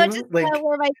 Did no, you just like?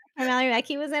 where my Mallory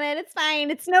Mackey was in it. It's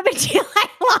fine. It's no big deal. I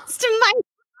lost my mind.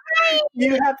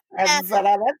 You have friends that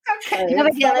are that's okay. No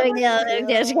big deal. No big deal. No big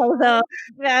deal. She goes, "Oh,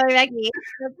 Mallory Mackey."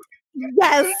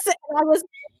 Yes,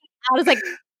 I was like,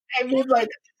 I mean, like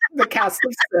the cast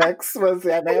of 6 was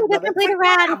in it, but it's played like, a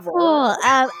rat. It's whatever. cool.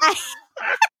 I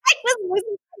was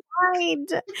losing my mind.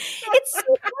 It's so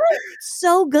good.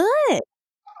 So good.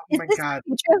 Oh my god!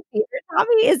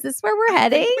 Tommy, is this where we're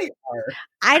heading? We are.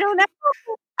 I don't know.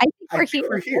 I think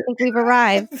we're here. I think we've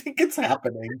arrived. I think it's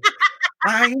happening.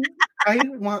 I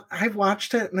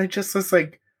watched it and I just was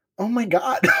like, oh my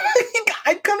god!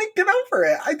 I couldn't get over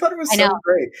it. I thought it was so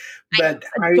great, but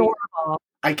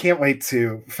I can't wait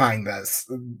to find this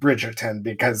Bridgerton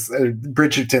because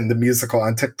Bridgerton the musical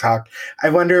on TikTok. I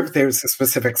wonder if there's a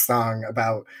specific song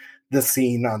about the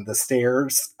scene on the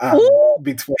stairs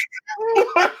between.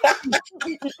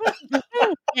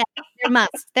 Yeah, there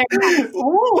must.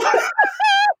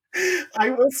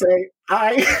 I will say,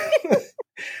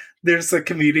 there's a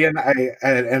comedian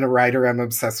and a writer I'm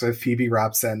obsessed with, Phoebe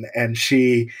Robson, and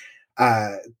she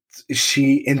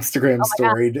Instagram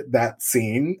storied that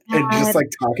scene and just like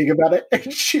talking about it,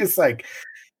 and she's like,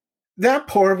 that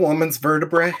poor woman's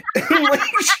vertebrae. Like,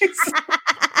 she's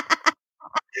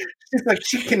like,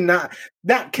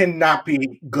 that cannot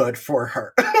be good for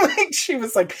her. Like, she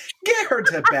was like, get her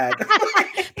to bed. Put her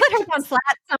down flat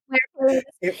somewhere.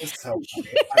 It was so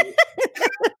funny.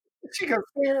 She goes,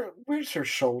 where's her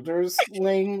shoulders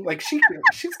laying? Like she's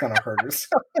gonna hurt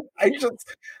herself.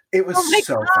 It was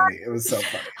so funny. It was so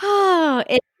funny. Oh,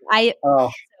 it's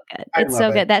so good. It's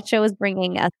so good. That show is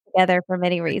bringing us together for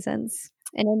many reasons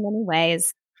and in many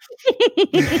ways.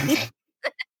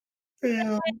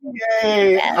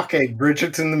 Yay. Okay,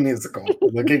 Bridgerton the musical.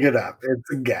 Looking it up.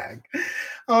 It's a gag.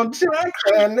 Oh,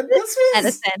 Jacqueline, this was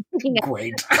Edison.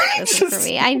 great. Listen for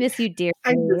me. I miss you dearly.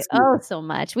 Oh, so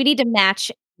much. We need to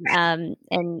match and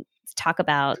talk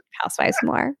about Housewives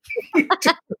more.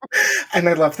 And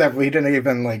I love that we didn't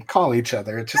even call each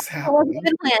other. It just happened. It wasn't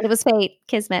even planned. It was fate.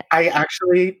 Kismet. I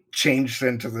actually changed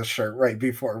into the shirt right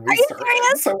before we started.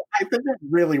 Serious? So I think it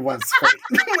really was fate.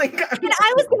 And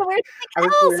I was going to wear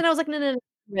something else. And I was like, no,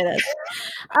 wear this.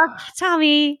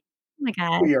 Tommy. Oh my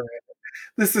God.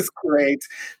 This is great.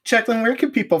 Jacqueline, where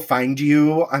can people find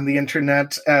you on the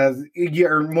internet?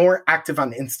 You're more active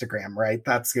on Instagram, right?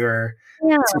 That's your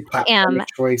platform of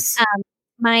choice.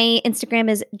 My Instagram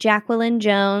is Jacqueline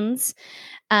Jones.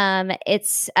 I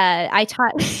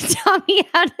taught Tommy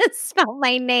how to spell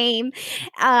my name.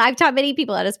 I've taught many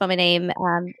people how to spell my name.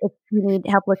 If you need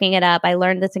help looking it up, I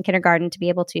learned this in kindergarten to be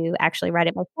able to actually write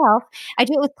it myself. I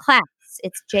do it with class.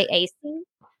 It's JACQUELIN.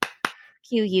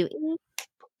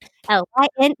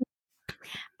 And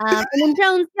then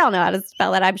Jones, y'all know how to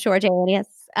spell it, I'm sure, Janius.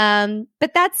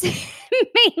 But that's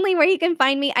mainly where you can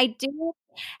find me. I do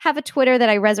have a Twitter that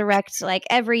I resurrect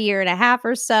every year and a half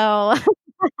or so.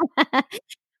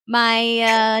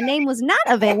 My name was not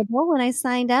available when I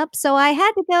signed up, so I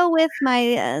had to go with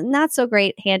my not so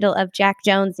great handle of Jack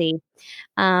Jonesy.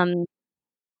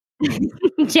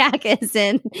 Jack is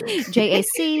in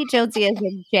JAC, Jonesy is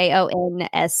in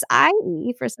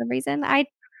JONSIE for some reason. I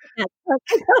don't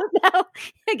know.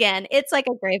 Again, it's like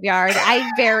a graveyard.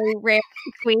 I very rarely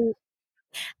tweet.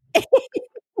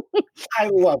 I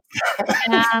love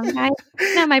that.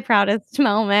 Not my proudest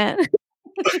moment.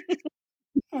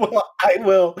 Well, I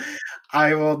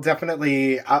will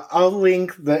definitely, I'll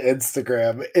link the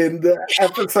Instagram in the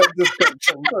episode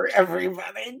description for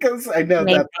everybody, because I know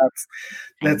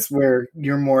that's where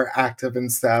you're more active and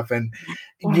stuff. And,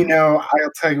 I'll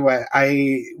tell you what,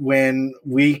 when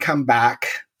we come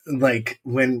back,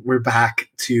 when we're back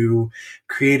to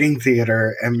creating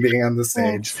theater and being on the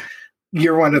stage,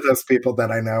 you're one of those people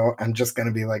that I know I'm just going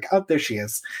to be like, oh, there she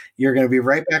is. You're going to be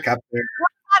right back up there.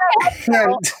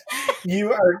 And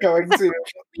you are going to.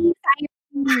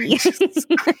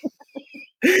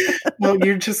 Well,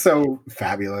 you're just so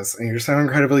fabulous and you're so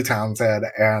incredibly talented.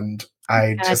 And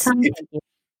I just,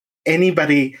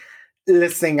 anybody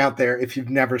listening out there, if you've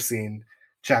never seen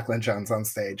Jacqueline Jones on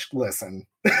stage, listen,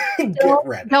 get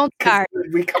ready. Don't start.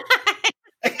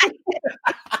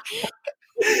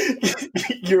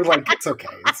 You're like, it's okay.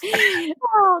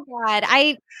 Oh God.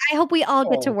 I hope we all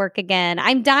get to work again.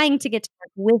 I'm dying to get to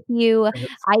work with you.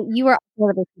 You are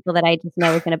one of the people that I just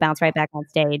know is going to bounce right back on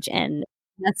stage, and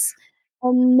that's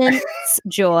immense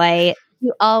joy.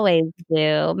 You always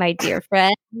do, my dear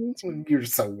friend. You're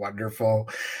so wonderful.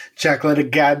 Jacqueline,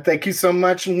 again, thank you so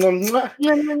much. And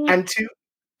to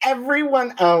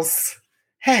everyone else,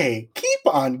 hey, keep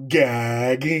on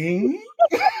gagging.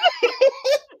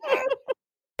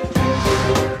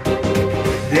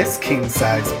 This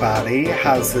king-size body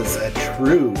houses a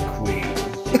true queen.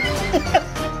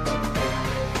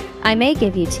 I may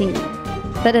give you tea,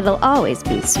 but it'll always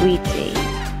be sweet tea.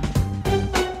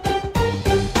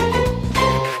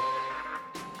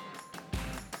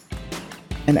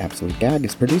 An Absolute Gag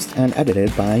is produced and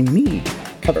edited by me.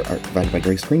 Cover art provided by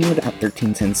Grace Greenwood at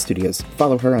 1310 Studios.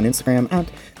 Follow her on Instagram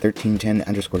at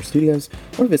 1310_studios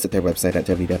or visit their website at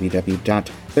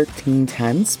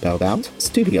www.1310 spelled out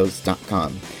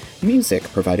studios.com. Music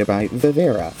provided by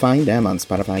Vivera. Find them on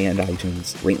Spotify and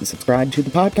iTunes. Rate and subscribe to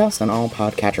the podcast on all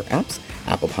podcatcher apps,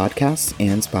 Apple Podcasts,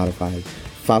 and Spotify.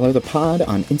 Follow the pod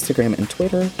on Instagram and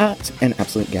Twitter at An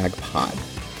Absolute Gag Pod.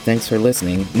 Thanks for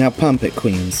listening. Now pump it,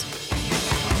 Queens.